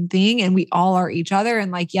exact same thing. And we all are each other.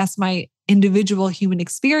 And like, yes, my individual human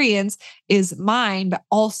experience is mine, but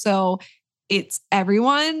also it's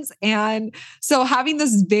everyone's. And so having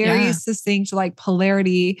this very succinct like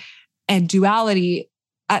polarity and duality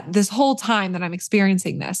at this whole time that I'm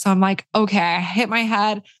experiencing this. So I'm like, okay, I hit my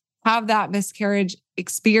head, have that miscarriage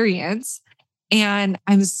experience. And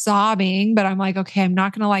I'm sobbing, but I'm like, okay, I'm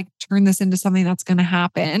not going to like turn this into something that's going to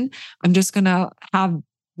happen. I'm just going to have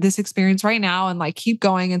this experience right now and like keep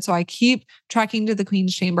going. And so I keep trekking to the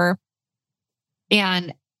Queen's Chamber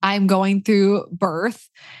and I'm going through birth.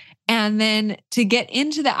 And then to get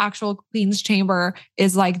into the actual Queen's Chamber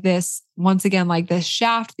is like this, once again, like this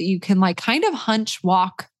shaft that you can like kind of hunch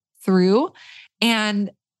walk through.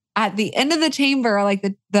 And at the end of the chamber, like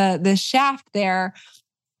the shaft there,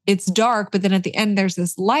 it's dark, but then at the end, there's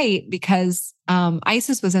this light because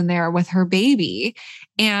Isis was in there with her baby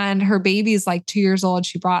and her baby is like 2 years old.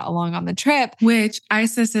 She brought along on the trip. Which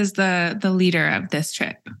Isis is the leader of this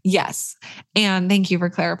trip. Yes. And thank you for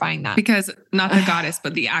clarifying that. Because not the goddess,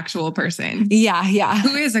 but the actual person. Yeah.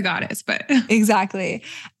 Who is a goddess, but. Exactly.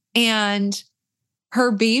 And her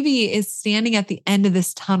baby is standing at the end of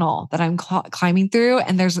this tunnel that I'm climbing through.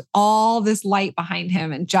 And there's all this light behind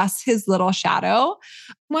him and just his little shadow.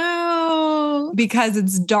 Wow. Because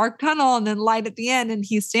it's dark tunnel and then light at the end and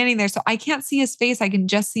he's standing there. So I can't see his face. I can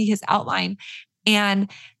just see his outline. And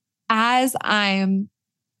as I'm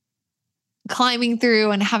climbing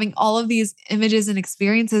through and having all of these images and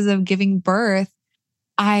experiences of giving birth,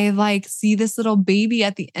 I like see this little baby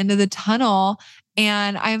at the end of the tunnel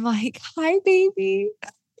and I'm like, hi, baby.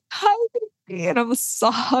 Hi, baby. And I'm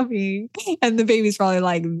sobbing. And the baby's probably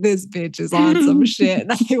like, this bitch is on some shit.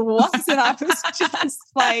 And I wasn't. I was just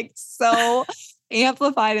like so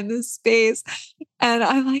amplified in this space. And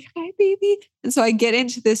I'm like, hi, baby. And so I get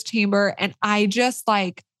into this chamber and I just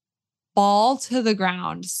like fall to the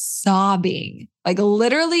ground sobbing, like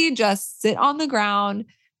literally just sit on the ground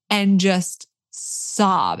and just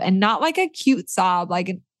sob, and not like a cute sob, like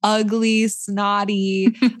an ugly,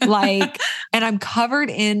 snotty, like, and I'm covered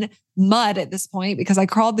in mud at this point because I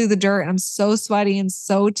crawled through the dirt and I'm so sweaty and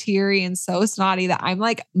so teary and so snotty that I'm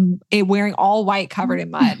like wearing all white covered in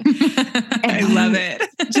mud. I love it.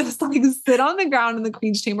 Just like sit on the ground in the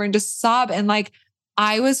Queen's Chamber and just sob. And like,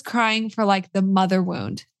 I was crying for like the mother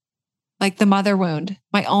wound, my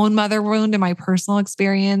own mother wound and my personal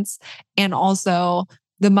experience. And also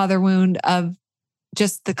the mother wound of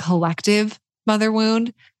just the collective mother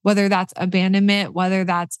wound, whether that's abandonment, whether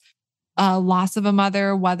that's loss of a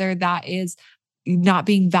mother, whether that is not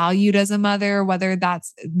being valued as a mother, whether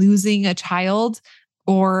that's losing a child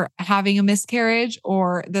or having a miscarriage,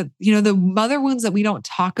 or the mother wounds that we don't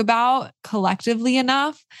talk about collectively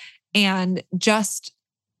enough, and just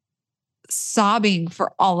sobbing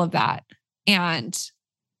for all of that and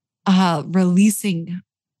releasing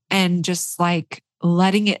and just like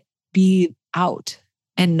letting it be out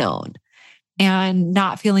and known, and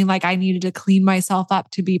not feeling like I needed to clean myself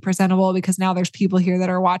up to be presentable because now there's people here that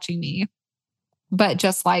are watching me, but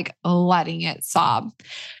just like letting it sob.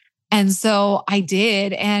 And so I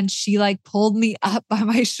did. And she like pulled me up by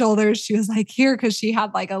my shoulders. She was like, here, because she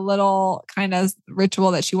had like a little kind of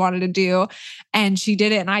ritual that she wanted to do. And she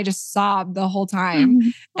did it. And I just sobbed the whole time.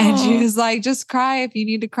 And she was like, just cry if you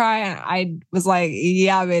need to cry. And I was like,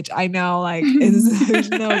 yeah, bitch, I know. Like, there's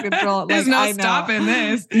no control. There's like, no I know. stopping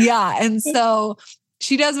this. Yeah. And so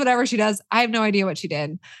she does whatever she does. I have no idea what she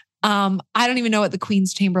did. I don't even know what the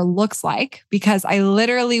Queen's Chamber looks like because I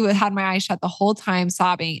literally had my eyes shut the whole time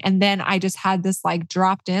sobbing. And then I just had this like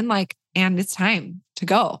dropped in like, and it's time to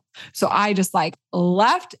go. So I just like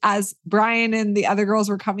left as Brian and the other girls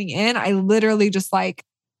were coming in. I literally just like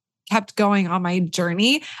kept going on my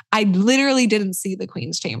journey. I literally didn't see the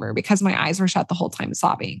Queen's Chamber because my eyes were shut the whole time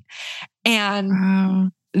sobbing.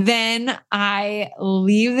 And then I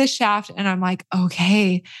leave the shaft and I'm like,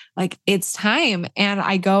 okay, like it's time. And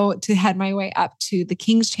I go to head my way up to the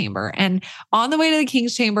King's Chamber. And on the way to the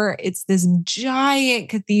King's Chamber, it's this giant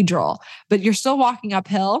cathedral, but you're still walking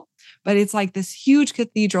uphill, but it's like this huge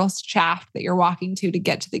cathedral shaft that you're walking to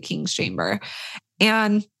get to the King's Chamber.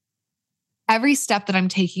 And every step that I'm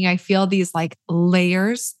taking, I feel these like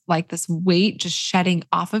layers, like this weight just shedding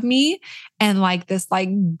off of me, and like this like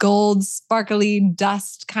gold sparkly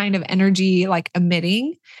dust kind of energy like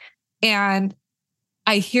emitting. And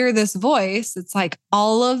I hear this voice. It's like,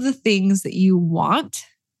 all of the things that you want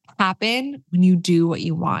happen when you do what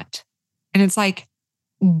you want. And it's like,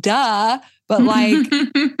 duh, but like,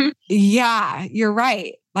 yeah, you're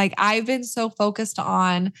right. Like I've been so focused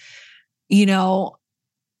on,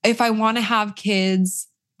 if I want to have kids,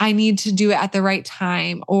 I need to do it at the right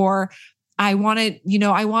time. Or I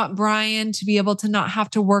want Brian to be able to not have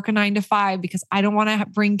to work a 9 to 5 because I don't want to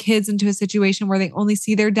bring kids into a situation where they only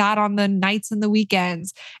see their dad on the nights and the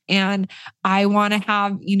weekends. And I want to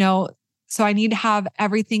have, So I need to have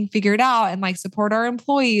everything figured out and like support our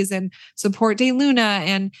employees and support DeLuna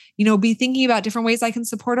and, be thinking about different ways I can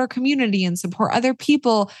support our community and support other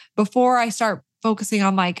people before I start focusing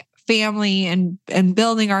on like family and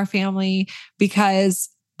building our family, because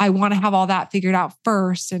I want to have all that figured out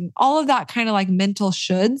first and all of that kind of like mental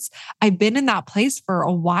shoulds. I've been in that place for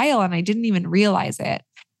a while and I didn't even realize it.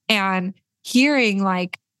 And hearing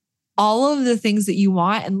like all of the things that you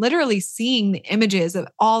want and literally seeing the images of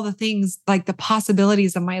all the things, like the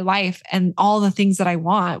possibilities of my life and all the things that I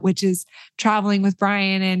want, which is traveling with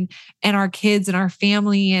Brian and our kids and our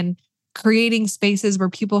family and creating spaces where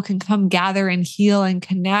people can come gather and heal and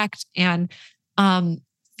connect, and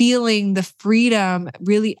feeling the freedom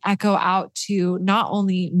really echo out to not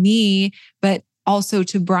only me, but also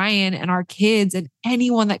to Brian and our kids and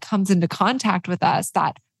anyone that comes into contact with us,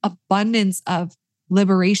 that abundance of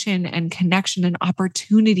liberation and connection and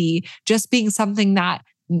opportunity just being something that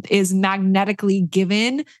is magnetically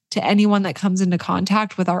given to anyone that comes into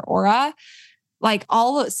contact with our aura. Like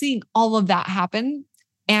seeing all of that happen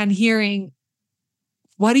and hearing,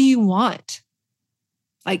 what do you want?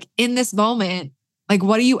 Like in this moment, like,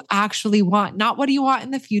 what do you actually want? Not what do you want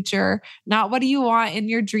in the future, not what do you want in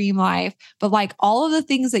your dream life, but like all of the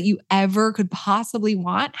things that you ever could possibly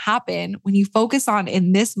want happen when you focus on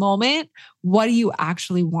in this moment, what do you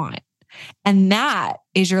actually want? And that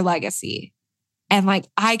is your legacy. And like,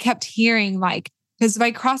 I kept hearing like, because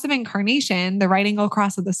my cross of incarnation, the right angle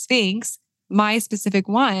cross of the Sphinx, my specific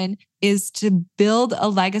one is to build a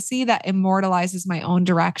legacy that immortalizes my own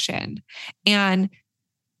direction. And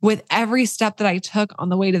with every step that I took on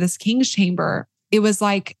the way to this King's Chamber, it was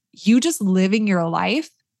like you just living your life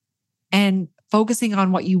and focusing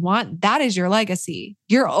on what you want. That is your legacy.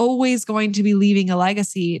 You're always going to be leaving a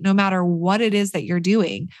legacy no matter what it is that you're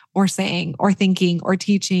doing or saying or thinking or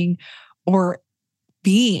teaching or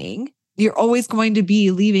being. You're always going to be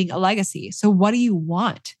leaving a legacy. So what do you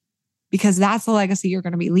want? Because that's the legacy you're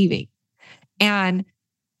going to be leaving. And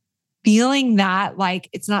feeling that like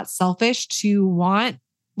it's not selfish to want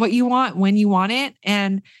what you want when you want it,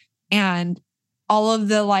 and all of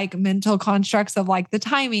the like mental constructs of like the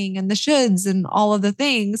timing and the shoulds and all of the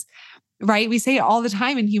things, right? We say it all the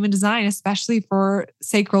time in human design, especially for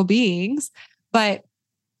sacral beings, but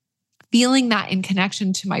feeling that in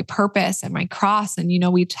connection to my purpose and my cross. And,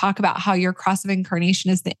 we talk about how your cross of incarnation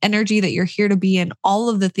is the energy that you're here to be in all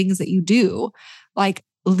of the things that you do, like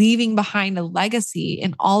leaving behind a legacy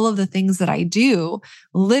in all of the things that I do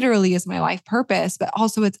literally is my life purpose, but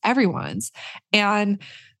also it's everyone's. And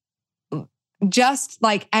just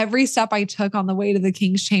like every step I took on the way to the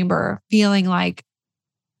King's Chamber, feeling like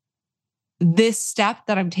this step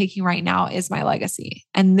that I'm taking right now is my legacy.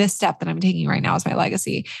 And this step that I'm taking right now is my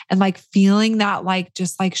legacy. And like feeling that like,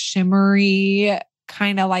 just like shimmery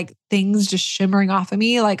kind of like things just shimmering off of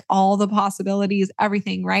me, like all the possibilities,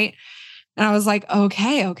 everything. Right. And I was like,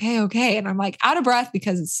 okay. And I'm like out of breath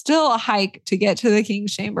because it's still a hike to get to the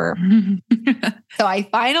King's Chamber. So I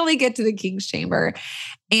finally get to the King's Chamber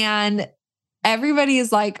and everybody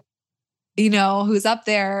is like, who's up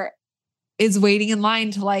there is waiting in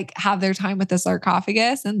line to like have their time with the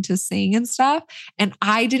sarcophagus and to sing and stuff. And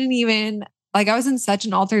I didn't even I was in such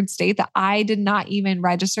an altered state that I did not even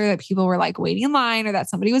register that people were like waiting in line or that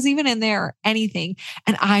somebody was even in there or anything.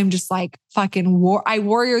 And I'm just like fucking I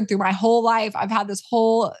warriored through my whole life. I've had this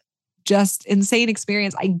whole just insane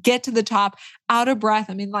experience. I get to the top out of breath.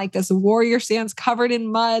 I'm in like this warrior stance covered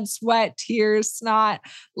in mud, sweat, tears, snot,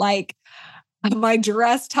 like my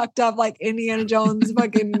dress tucked up like Indiana Jones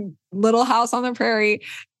fucking Little House on the Prairie.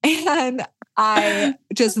 And I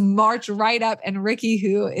just march right up. And Ricky,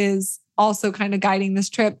 who is also kind of guiding this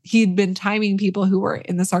trip, he'd been timing people who were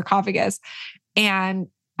in the sarcophagus. And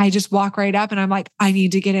I just walk right up and I'm like, I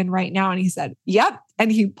need to get in right now. And he said, yep.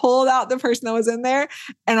 And he pulled out the person that was in there.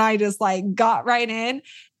 And I just like got right in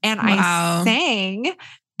and I sang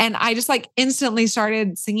and I just like instantly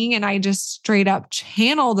started singing and I just straight up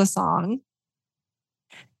channeled a song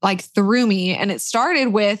like through me. And it started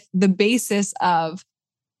with the basis of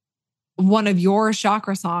one of your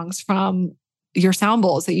chakra songs from your sound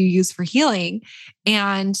bowls that you use for healing.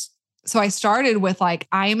 And so I started with like,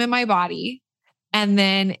 I am in my body. And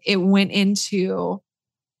then it went into,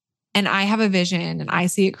 and I have a vision and I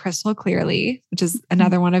see it crystal clearly, which is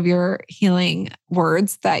another one of your healing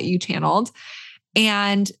words that you channeled.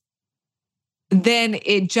 And then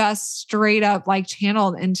it just straight up like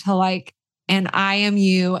channeled into like, and I am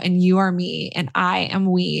you and you are me and I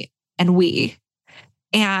am we and we.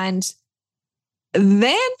 And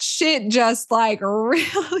then shit just like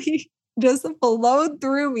really just flowed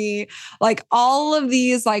through me. Like all of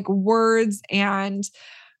these like words and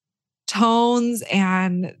tones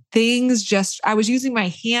and things. I was using my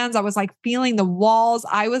hands. I was like feeling the walls.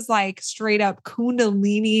 I was like straight up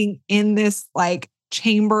kundalini in this like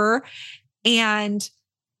chamber. And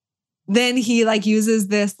then he like uses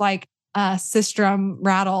this like sistrum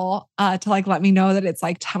rattle to like let me know that it's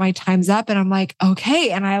like my time's up. And I'm like, okay.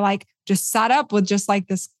 And I like just sat up with just like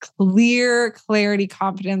this clarity,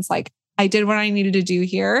 confidence. Like I did what I needed to do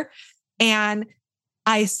here. And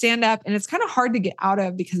I stand up and it's kind of hard to get out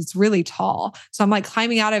of because it's really tall. So I'm like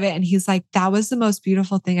climbing out of it. And he's like, that was the most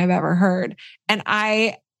beautiful thing I've ever heard. And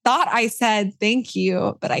I thought I said, thank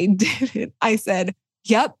you, but I didn't. I said,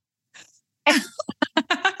 yep. Like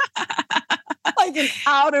an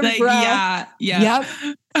out of breath. Yeah. Yep.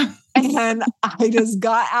 And I just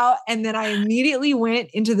got out and then I immediately went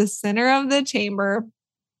into the center of the chamber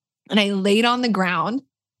and I laid on the ground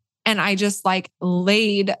and I just like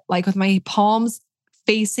laid like with my palms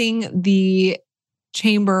facing the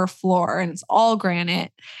chamber floor and it's all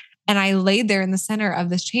granite. And I laid there in the center of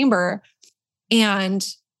this chamber and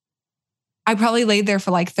I probably laid there for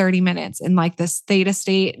like 30 minutes in like this theta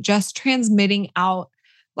state, just transmitting out.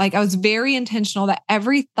 Like I was very intentional that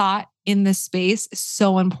every thought in this space is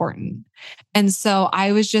so important. And so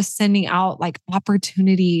I was just sending out like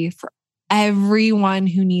opportunity for everyone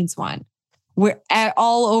who needs one. We're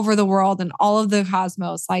all over the world and all of the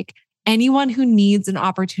cosmos, like anyone who needs an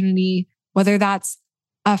opportunity, whether that's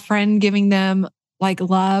a friend giving them like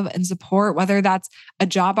love and support, whether that's a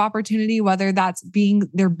job opportunity, whether that's being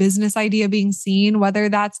their business idea being seen, whether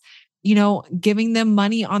that's, you know, giving them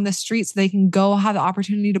money on the street so they can go have the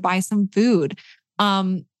opportunity to buy some food.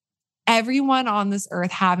 Everyone on this earth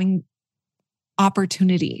having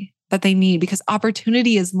opportunity that they need because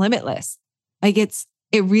opportunity is limitless. Like it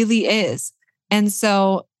really is. And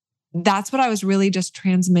so that's what I was really just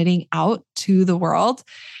transmitting out to the world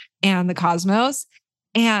and the cosmos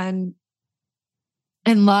and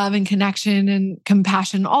love and connection and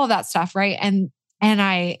compassion, all of that stuff. Right. And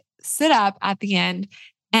I sit up at the end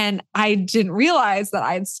and I didn't realize that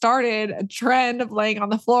I had started a trend of laying on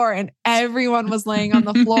the floor and everyone was laying on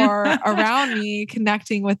the floor around me,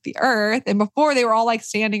 connecting with the earth. And before they were all like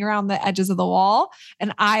standing around the edges of the wall.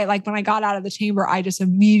 And I like, when I got out of the chamber, I just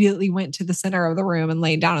immediately went to the center of the room and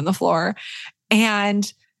laid down on the floor.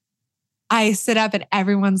 And I sit up and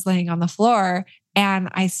everyone's laying on the floor and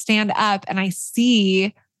I stand up and I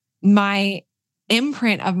see my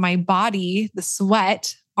imprint of my body, the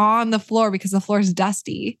sweat on the floor because the floor is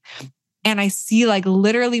dusty. And I see like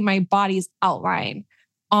literally my body's outline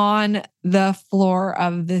on the floor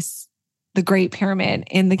of the Great Pyramid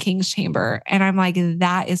in the King's Chamber. And I'm like,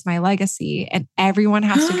 that is my legacy. And everyone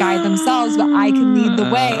has to guide themselves, but I can lead the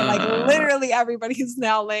way. Like literally everybody's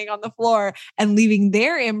now laying on the floor and leaving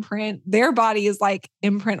their imprint. Their body is like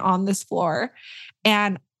imprint on this floor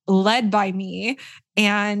and led by me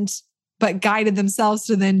but guided themselves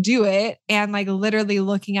to then do it. And like literally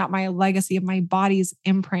looking at my legacy of my body's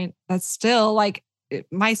imprint, that's still like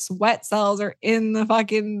my sweat cells are in the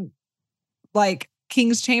fucking like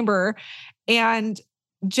King's Chamber and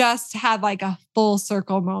just had like a full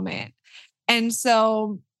circle moment. And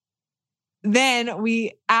so then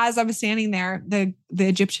as I'm standing there, the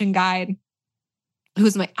Egyptian guide, who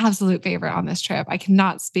was my absolute favorite on this trip, I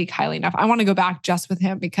cannot speak highly enough. I want to go back just with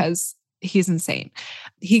him because he's insane.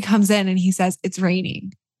 He comes in and he says, it's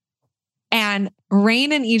raining. And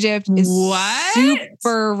rain in Egypt is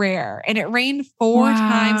super rare. And it rained 4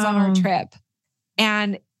 times on our trip.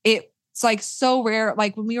 And it's like so rare.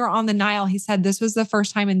 Like when we were on the Nile, he said this was the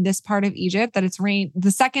first time in this part of Egypt that it's rained,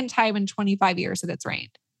 the second time in 25 years that it's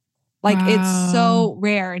rained. Like it's so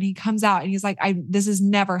rare. And he comes out and he's like, this has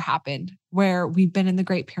never happened where we've been in the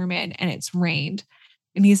Great Pyramid and it's rained.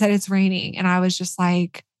 And he said, it's raining. And I was just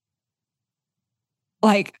like,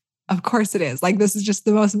 of course it is. Like, this is just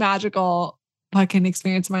the most magical fucking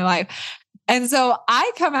experience of my life. And so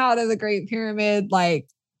I come out of the Great Pyramid, like,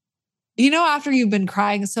 you know, after you've been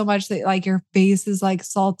crying so much that like your face is like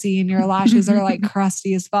salty and your lashes are like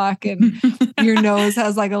crusty as fuck and your nose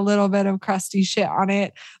has like a little bit of crusty shit on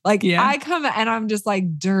it. Like I come and I'm just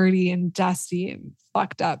like dirty and dusty and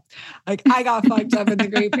fucked up. Like I got fucked up in the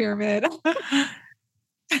Great Pyramid.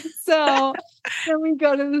 So then we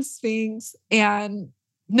go to the Sphinx and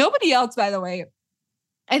nobody else, by the way,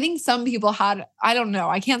 I think some people had, I don't know,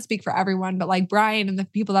 I can't speak for everyone, but like Brian and the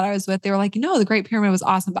people that I was with, they were like, you know, the Great Pyramid was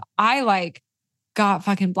awesome, but I like got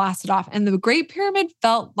fucking blasted off. And the Great Pyramid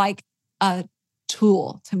felt like a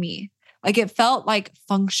tool to me. Like it felt like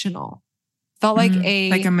functional. Felt like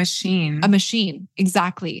like a machine. A machine,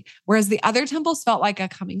 exactly. Whereas the other temples felt like a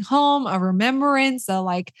coming home, a remembrance, a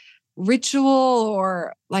like ritual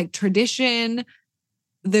or like tradition.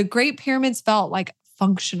 the Great Pyramids felt like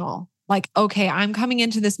functional. Like, okay, I'm coming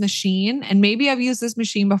into this machine and maybe I've used this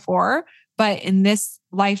machine before, but in this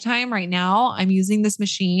lifetime right now, I'm using this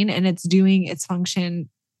machine and it's doing its function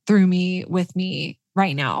through me, with me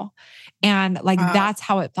right now. And like, that's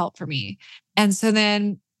how it felt for me. And so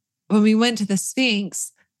then when we went to the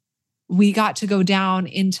Sphinx, we got to go down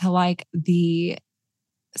into like the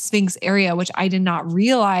Sphinx area, which I did not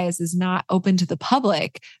realize is not open to the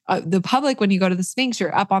public. The public, when you go to the Sphinx,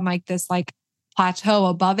 you're up on like this like plateau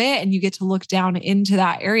above it and you get to look down into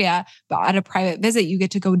that area. But at a private visit, you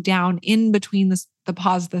get to go down in between the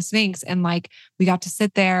paws of the Sphinx. And like, we got to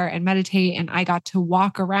sit there and meditate, and I got to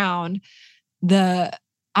walk around the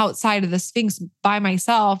outside of the Sphinx by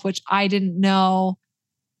myself, which I didn't know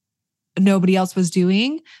nobody else was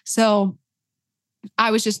doing. So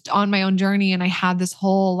I was just on my own journey, and I had this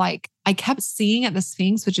whole, like, I kept seeing at the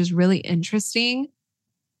Sphinx, which is really interesting.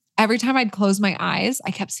 Every time I'd close my eyes,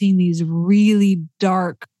 I kept seeing these really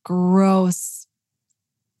dark, gross,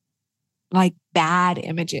 like bad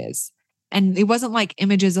images. And it wasn't like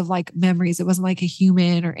images of like memories. It wasn't like a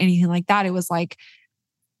human or anything like that. It was like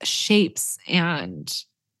shapes and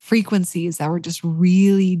frequencies that were just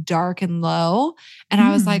really dark and low. And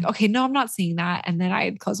I was like, okay, no, I'm not seeing that. And then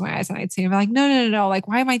I'd close my eyes and I'd see it. I'm like, no. Like,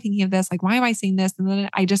 why am I thinking of this? Like, why am I seeing this? And then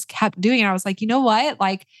I just kept doing it. I was like, you know what?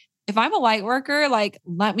 Like, if I'm a light worker, like,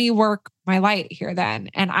 let me work my light here then.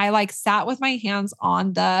 And I like sat with my hands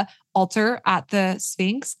on the altar at the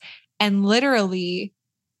Sphinx and literally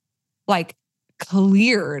like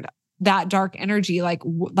cleared that dark energy, like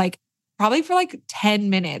probably for like 10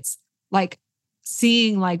 minutes, like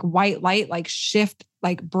seeing like white light, like shift,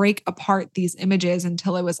 like break apart these images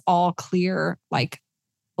until it was all clear, like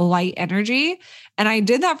light energy. And I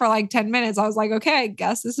did that for like 10 minutes. I was like, okay, I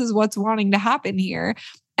guess this is what's wanting to happen here.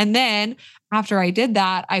 And then after I did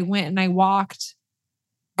that, I went and I walked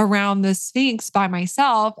around the Sphinx by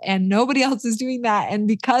myself, and nobody else is doing that. And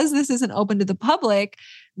because this isn't open to the public,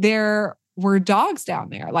 there were dogs down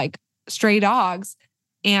there, like stray dogs.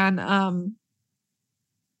 And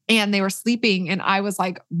they were sleeping, and I was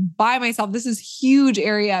like by myself. This is huge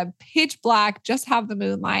area, pitch black, just have the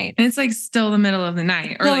moonlight. And it's like still the middle of the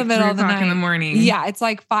night, or like 3 o'clock in the morning. Yeah, it's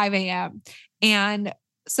like 5 a.m. And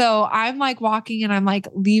so I'm like walking, and I'm like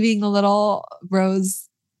leaving a little rose,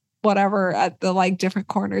 whatever, at the like different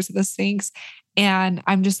corners of the Sphinx. And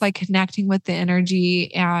I'm just like connecting with the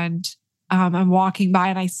energy. And I'm walking by,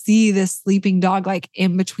 and I see this sleeping dog like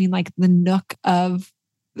in between like the nook of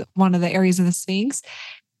one of the areas of the Sphinx.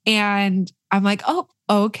 And I'm like, oh,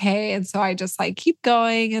 okay. And so I just like keep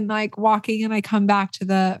going and like walking, and I come back to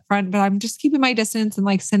the front, but I'm just keeping my distance and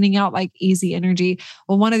like sending out like easy energy.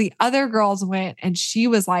 Well, one of the other girls went, and she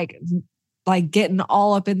was like getting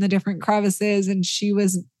all up in the different crevices, and she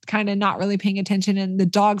was kind of not really paying attention. And the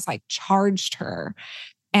dogs like charged her,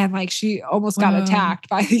 and like she almost got attacked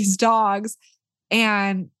by these dogs.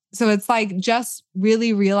 And so it's like just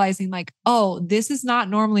really realizing like, oh, this is not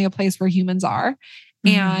normally a place where humans are.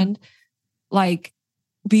 And like,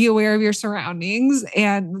 be aware of your surroundings,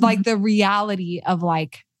 and like the reality of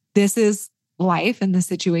like, this is life and the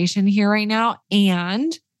situation here right now,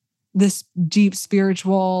 and this deep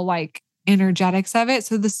spiritual, like energetics of it.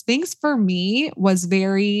 So the Sphinx for me was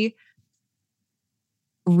very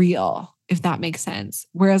real, if that makes sense.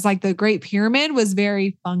 Whereas like the Great Pyramid was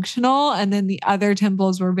very functional. And then the other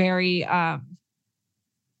temples were very,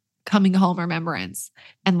 coming home remembrance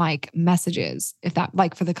and like messages, if that,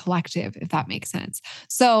 like for the collective, if that makes sense.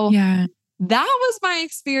 So yeah, that was my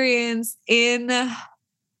experience in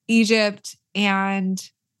Egypt, and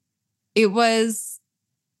it was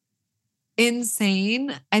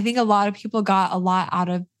insane. I think a lot of people got a lot out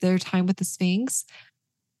of their time with the Sphinx,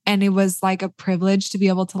 and it was like a privilege to be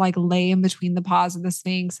able to like lay in between the paws of the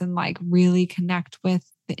Sphinx and like really connect with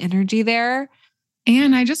the energy there.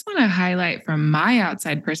 And I just want to highlight from my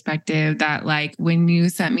outside perspective that like when you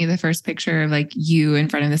sent me the first picture of like you in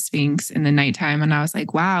front of the Sphinx in the nighttime, and I was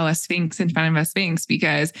like, wow, a Sphinx in front of a Sphinx,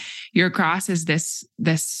 because your cross is this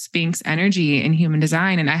Sphinx energy in human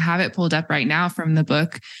design. And I have it pulled up right now from the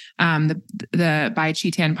book, the by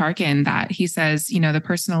Chetan Parkin, that he says, you know, the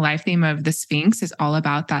personal life theme of the Sphinx is all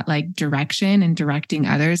about that like direction and directing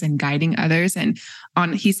others and guiding others. And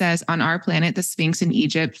he says, on our planet, the Sphinx in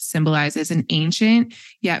Egypt symbolizes an ancient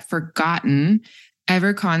yet forgotten,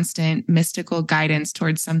 ever constant mystical guidance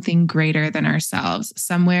towards something greater than ourselves.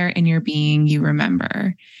 Somewhere in your being, you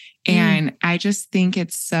remember. And I just think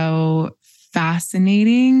it's so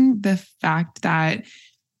fascinating, the fact that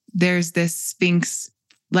there's this Sphinx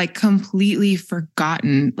like completely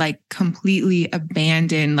forgotten, like completely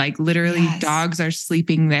abandoned, like literally dogs are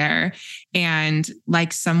sleeping there. And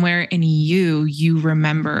like somewhere in you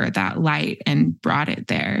remember that light and brought it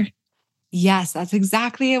there. Yes, that's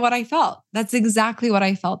exactly what I felt. That's exactly what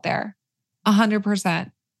I felt there.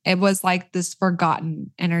 100%. It was like this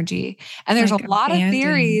forgotten energy. And there's like a lot of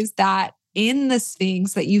theories that in the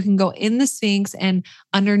Sphinx, that you can go in the Sphinx, and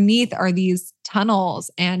underneath are these tunnels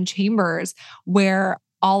and chambers where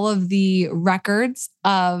all of the records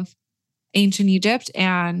of ancient Egypt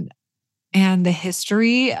and the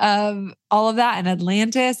history of all of that, and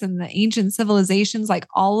Atlantis and the ancient civilizations, like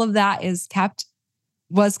all of that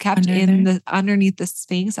was kept underneath the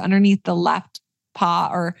Sphinx, underneath the left paw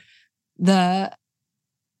or the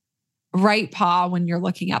right paw when you're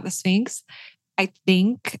looking at the Sphinx, I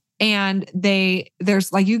think. And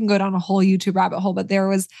there's like, you can go down a whole YouTube rabbit hole, but there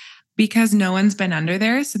was, because no one's been under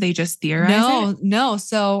there, so they just theorize it? No.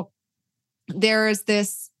 So there is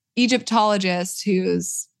this Egyptologist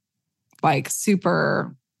who's like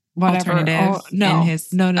super whatever.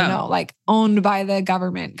 No. Like owned by the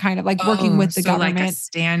government, kind of like working with the government. Like a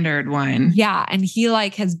standard one. Yeah. And he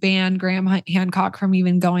like has banned Graham Hancock from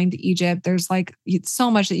even going to Egypt. There's like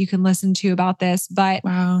so much that you can listen to about this, but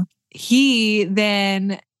wow. He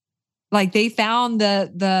then, like, they found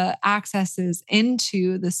the accesses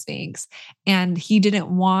into the Sphinx, and he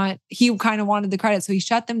kind of wanted the credit. So he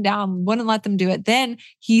shut them down, wouldn't let them do it. Then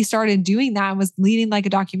he started doing that and was leading like a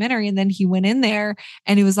documentary. And then he went in there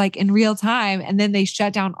and it was like in real time. And then they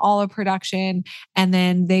shut down all of production. And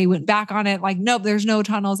then they went back on it. Like, nope, there's no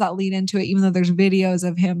tunnels that lead into it, even though there's videos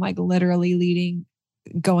of him like literally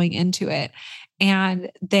going into it.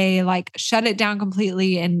 And they like shut it down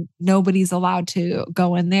completely, and nobody's allowed to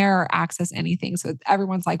go in there or access anything. So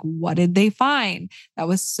everyone's like, what did they find? That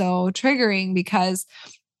was so triggering, because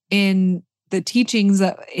in the teachings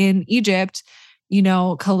in Egypt,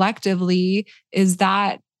 collectively, is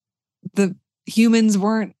that the humans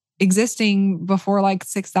weren't existing before like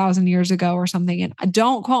 6,000 years ago or something. And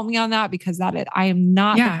don't quote me on that, because I am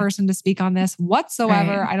not the person to speak on this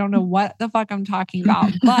whatsoever. Right. I don't know what the fuck I'm talking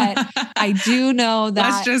about, but I do know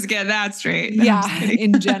that. Let's just get that straight. Yeah,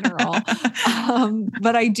 in general.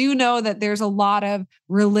 But I do know that there's a lot of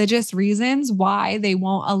religious reasons why they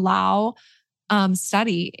won't allow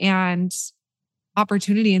study and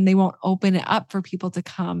opportunity, and they won't open it up for people to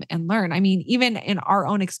come and learn. I mean, even in our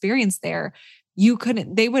own experience there,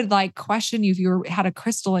 they would like question you if you had a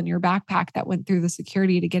crystal in your backpack that went through the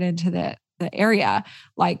security to get into the area.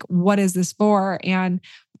 Like, what is this for? And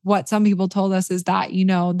what some people told us is that,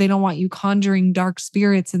 they don't want you conjuring dark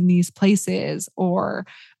spirits in these places or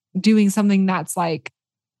doing something that's like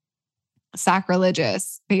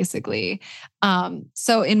sacrilegious, basically.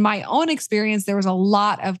 So in my own experience, there was a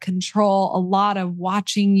lot of control, a lot of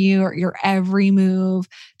watching your every move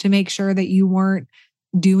to make sure that you weren't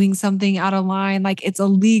doing something out of line. Like, it's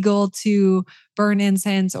illegal to burn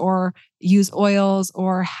incense or use oils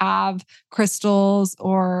or have crystals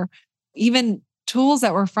or even tools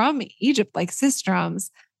that were from Egypt, like sistrums.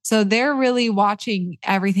 So they're really watching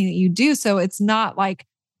everything that you do. So it's not like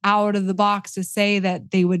out of the box to say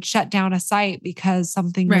that they would shut down a site because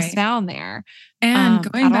something was found there. And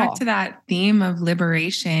going back to that theme of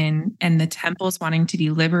liberation and the temples wanting to be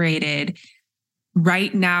liberated,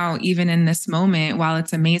 right now, even in this moment, while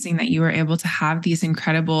it's amazing that you were able to have these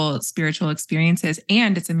incredible spiritual experiences,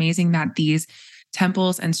 and it's amazing that these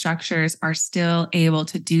temples and structures are still able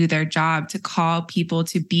to do their job, to call people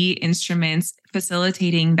to be instruments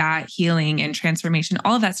facilitating that healing and transformation,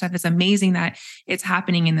 all of that stuff is amazing that it's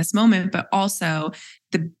happening in this moment. But also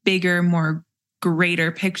the bigger, more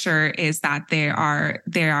greater picture is that they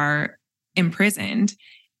are imprisoned.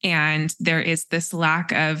 And there is this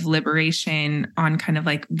lack of liberation on kind of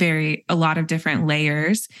like a lot of different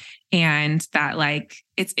layers. And that, like,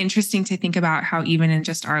 it's interesting to think about how even in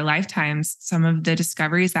just our lifetimes, some of the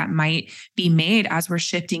discoveries that might be made as we're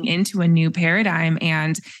shifting into a new paradigm,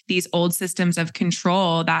 and these old systems of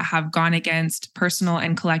control that have gone against personal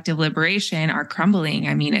and collective liberation are crumbling.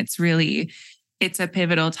 I mean, it's a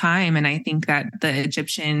pivotal time. And I think that the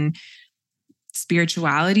Egyptian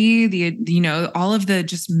spirituality, all of the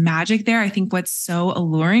just magic there, I think what's so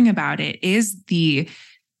alluring about it is the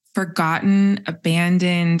forgotten,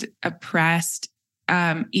 abandoned, oppressed,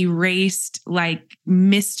 erased, like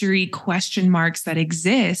mystery question marks that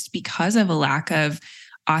exist because of a lack of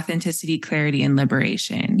authenticity, clarity, and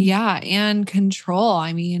liberation. Yeah. And control.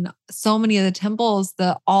 I mean, so many of the temples,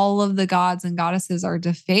 all of the gods and goddesses are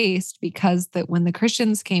defaced because when the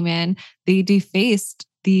Christians came in, they defaced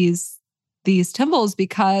these temples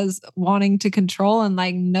because wanting to control and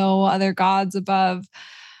like no other gods above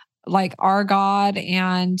like our God.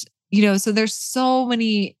 And, so there's so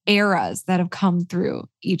many eras that have come through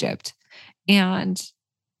Egypt. And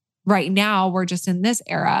right now we're just in this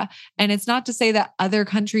era. And it's not to say that other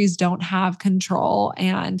countries don't have control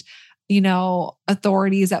and,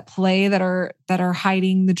 authorities at play that are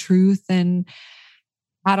hiding the truth and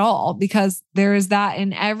at all, because there is that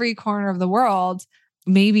in every corner of the world.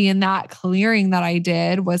 Maybe in that clearing that I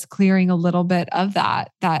did was clearing a little bit of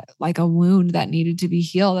that like a wound that needed to be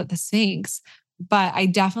healed at the Sphinx. But I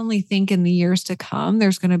definitely think in the years to come,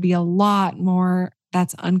 there's going to be a lot more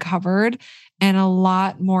that's uncovered and a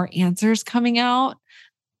lot more answers coming out.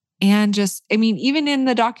 And even in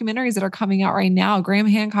the documentaries that are coming out right now, Graham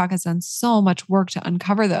Hancock has done so much work to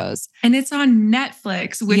uncover those. And it's on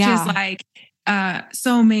Netflix, which is like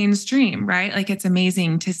so mainstream, right? Like it's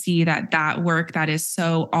amazing to see that work that is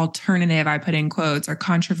so alternative, I put in quotes, or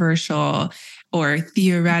controversial or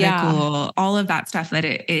theoretical, all of that stuff, that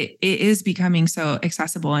it is becoming so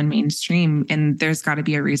accessible and mainstream. And there's got to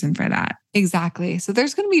be a reason for that. Exactly. So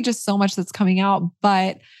there's going to be just so much that's coming out,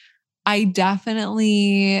 but I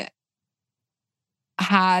definitely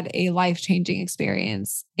had a life-changing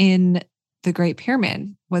experience in the Great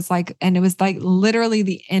Pyramid. And it was like literally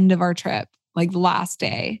the end of our trip, like the last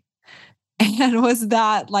day. And was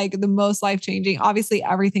that like the most life-changing? Obviously,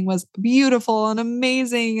 everything was beautiful and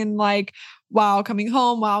amazing and like, wow, coming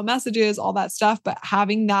home, wow, messages, all that stuff. But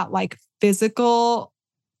having that like physical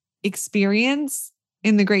experience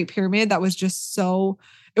in the Great Pyramid, that was just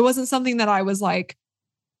it wasn't something that I was like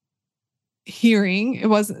hearing. It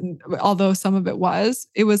wasn't, although some of it was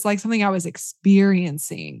like something I was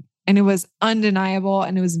experiencing, and it was undeniable,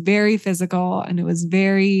 and it was very physical, and it was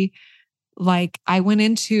very like I went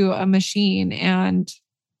into a machine and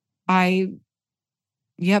it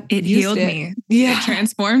healed me. Yeah. It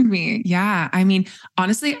transformed me. Yeah. I mean,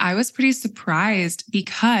 honestly, I was pretty surprised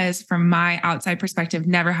because from my outside perspective,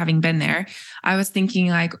 never having been there, I was thinking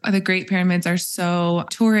like, oh, the Great Pyramids are so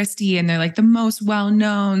touristy and they're like the most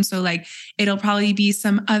well-known. So like, it'll probably be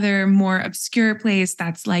some other more obscure place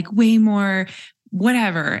that's like way more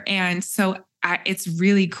whatever. And so it's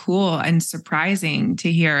really cool and surprising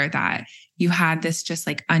to hear that you had this just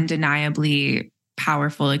like undeniably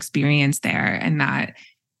powerful experience there, and that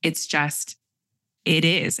it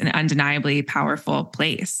is an undeniably powerful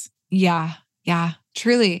place. Yeah,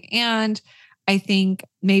 truly. And I think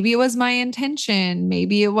maybe it was my intention.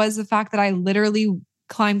 Maybe it was the fact that I literally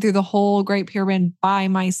climbed through the whole Great Pyramid by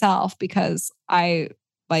myself because I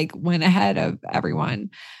like went ahead of everyone.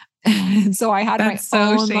 And so I had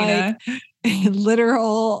own like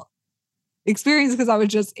literal experience because I was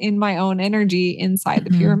just in my own energy inside the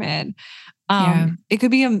pyramid. It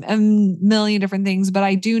could be a million different things, but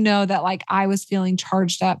I do know that like I was feeling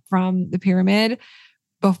charged up from the pyramid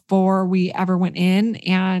before we ever went in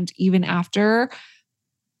and even after.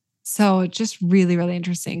 So it's just really, really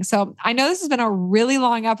interesting. So I know this has been a really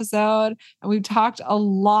long episode and we've talked a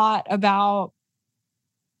lot about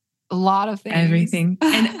a lot of things. Everything.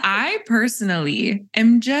 And I personally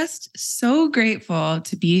am just so grateful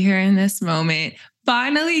to be here in this moment,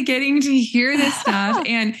 finally getting to hear this stuff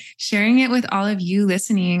and sharing it with all of you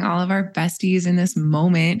listening, all of our besties in this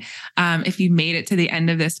moment. If you made it to the end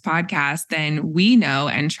of this podcast, then we know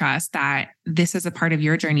and trust that this is a part of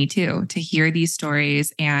your journey too, to hear these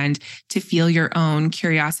stories and to feel your own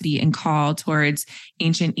curiosity and call towards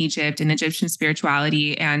ancient Egypt and Egyptian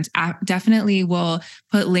spirituality. And I definitely will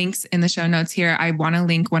put links in the show notes here. I want to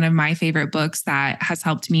link one of my favorite books that has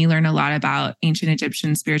helped me learn a lot about ancient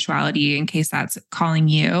Egyptian spirituality in case that's calling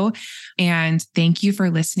you. And thank you for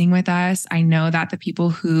listening with us. I know that the people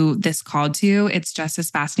who this called to, it's just as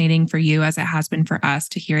fascinating for you as it has been for us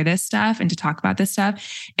to hear this stuff and to talk about this stuff.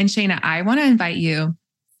 And Shayna, I want to invite you,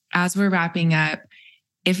 as we're wrapping up,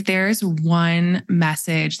 if there's one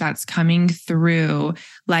message that's coming through,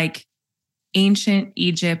 like ancient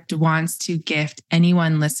Egypt wants to gift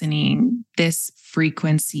anyone listening this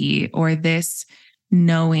frequency or this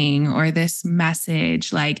knowing or this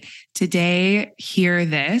message, like today, hear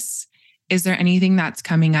this. Is there anything that's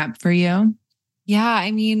coming up for you? Yeah.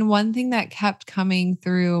 I mean, one thing that kept coming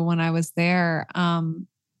through when I was there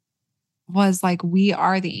was like, we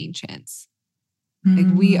are the ancients.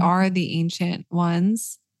 Like we are the ancient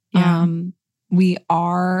ones. Yeah. We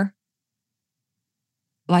are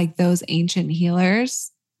like those ancient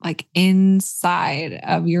healers, like inside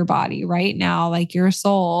of your body right now, like your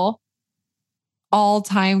soul, all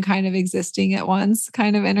time kind of existing at once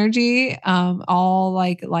kind of energy, all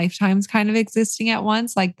like lifetimes kind of existing at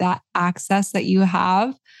once, like that access that you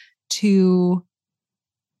have to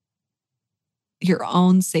your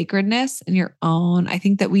own sacredness and your own, I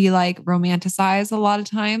think that we like romanticize a lot of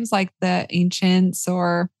times, like the ancients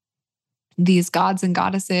or these gods and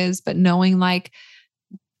goddesses, but knowing like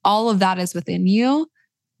all of that is within you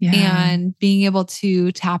and being able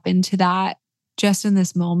to tap into that just in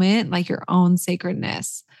this moment, like your own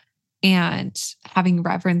sacredness and having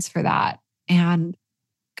reverence for that and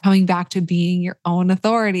coming back to being your own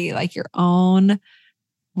authority, like your own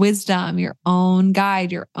wisdom, your own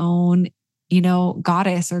guide, your own,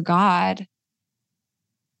 goddess or God,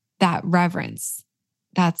 that reverence.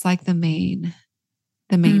 That's like the main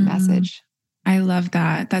message. I love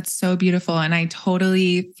that. That's so beautiful. And I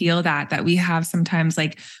totally feel that we have sometimes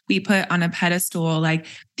like we put on a pedestal, like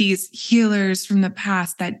these healers from the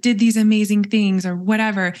past that did these amazing things or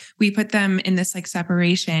whatever. We put them in this like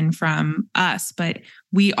separation from us, but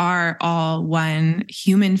we are all one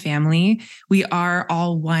human family. We are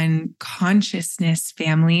all one consciousness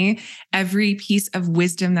family. Every piece of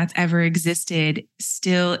wisdom that's ever existed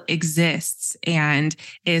still exists and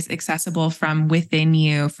is accessible from within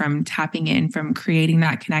you, from tapping in, from creating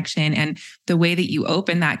that connection. And the way that you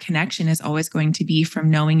open that connection is always going to be from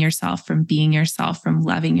knowing yourself, from being yourself, from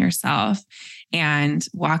loving yourself and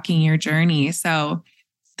walking your journey. So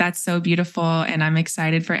that's so beautiful. And I'm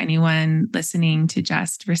excited for anyone listening to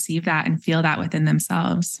just receive that and feel that within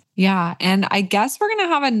themselves. Yeah. And I guess we're going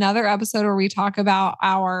to have another episode where we talk about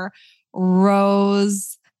our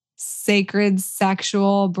rose sacred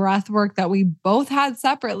sexual breath work that we both had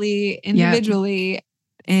separately, individually. Yep.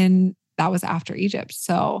 And that was after Egypt.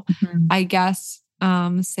 So I guess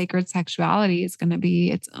sacred sexuality is going to be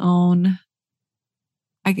its own.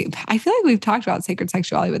 I feel like we've talked about sacred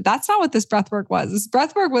sexuality, but that's not what this breath work was. This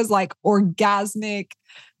breath work was like orgasmic,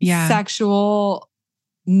 sexual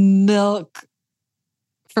milk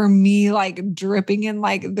for me, like dripping in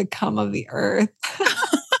like the cum of the earth.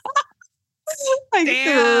 Like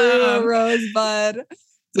through a rosebud.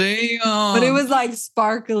 Damn. But it was like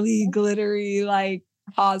sparkly, glittery, like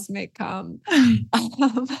cosmic cum.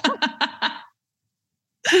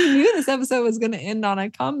 Who knew this episode was going to end on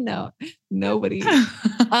a cum note? Nobody.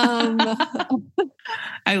 I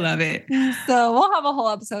love it. So we'll have a whole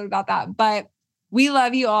episode about that. But we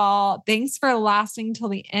love you all. Thanks for lasting till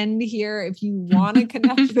the end here. If you want to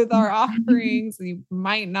connect with our offerings, you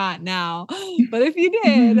might not now, but if you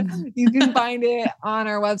did, you can find it on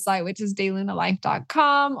our website, which is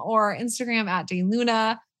daylunalife.com or Instagram at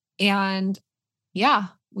dayluna. And yeah,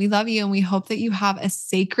 we love you. And we hope that you have a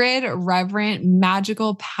sacred, reverent,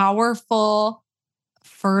 magical, powerful,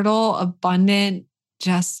 fertile, abundant,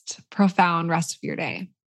 just profound rest of your day.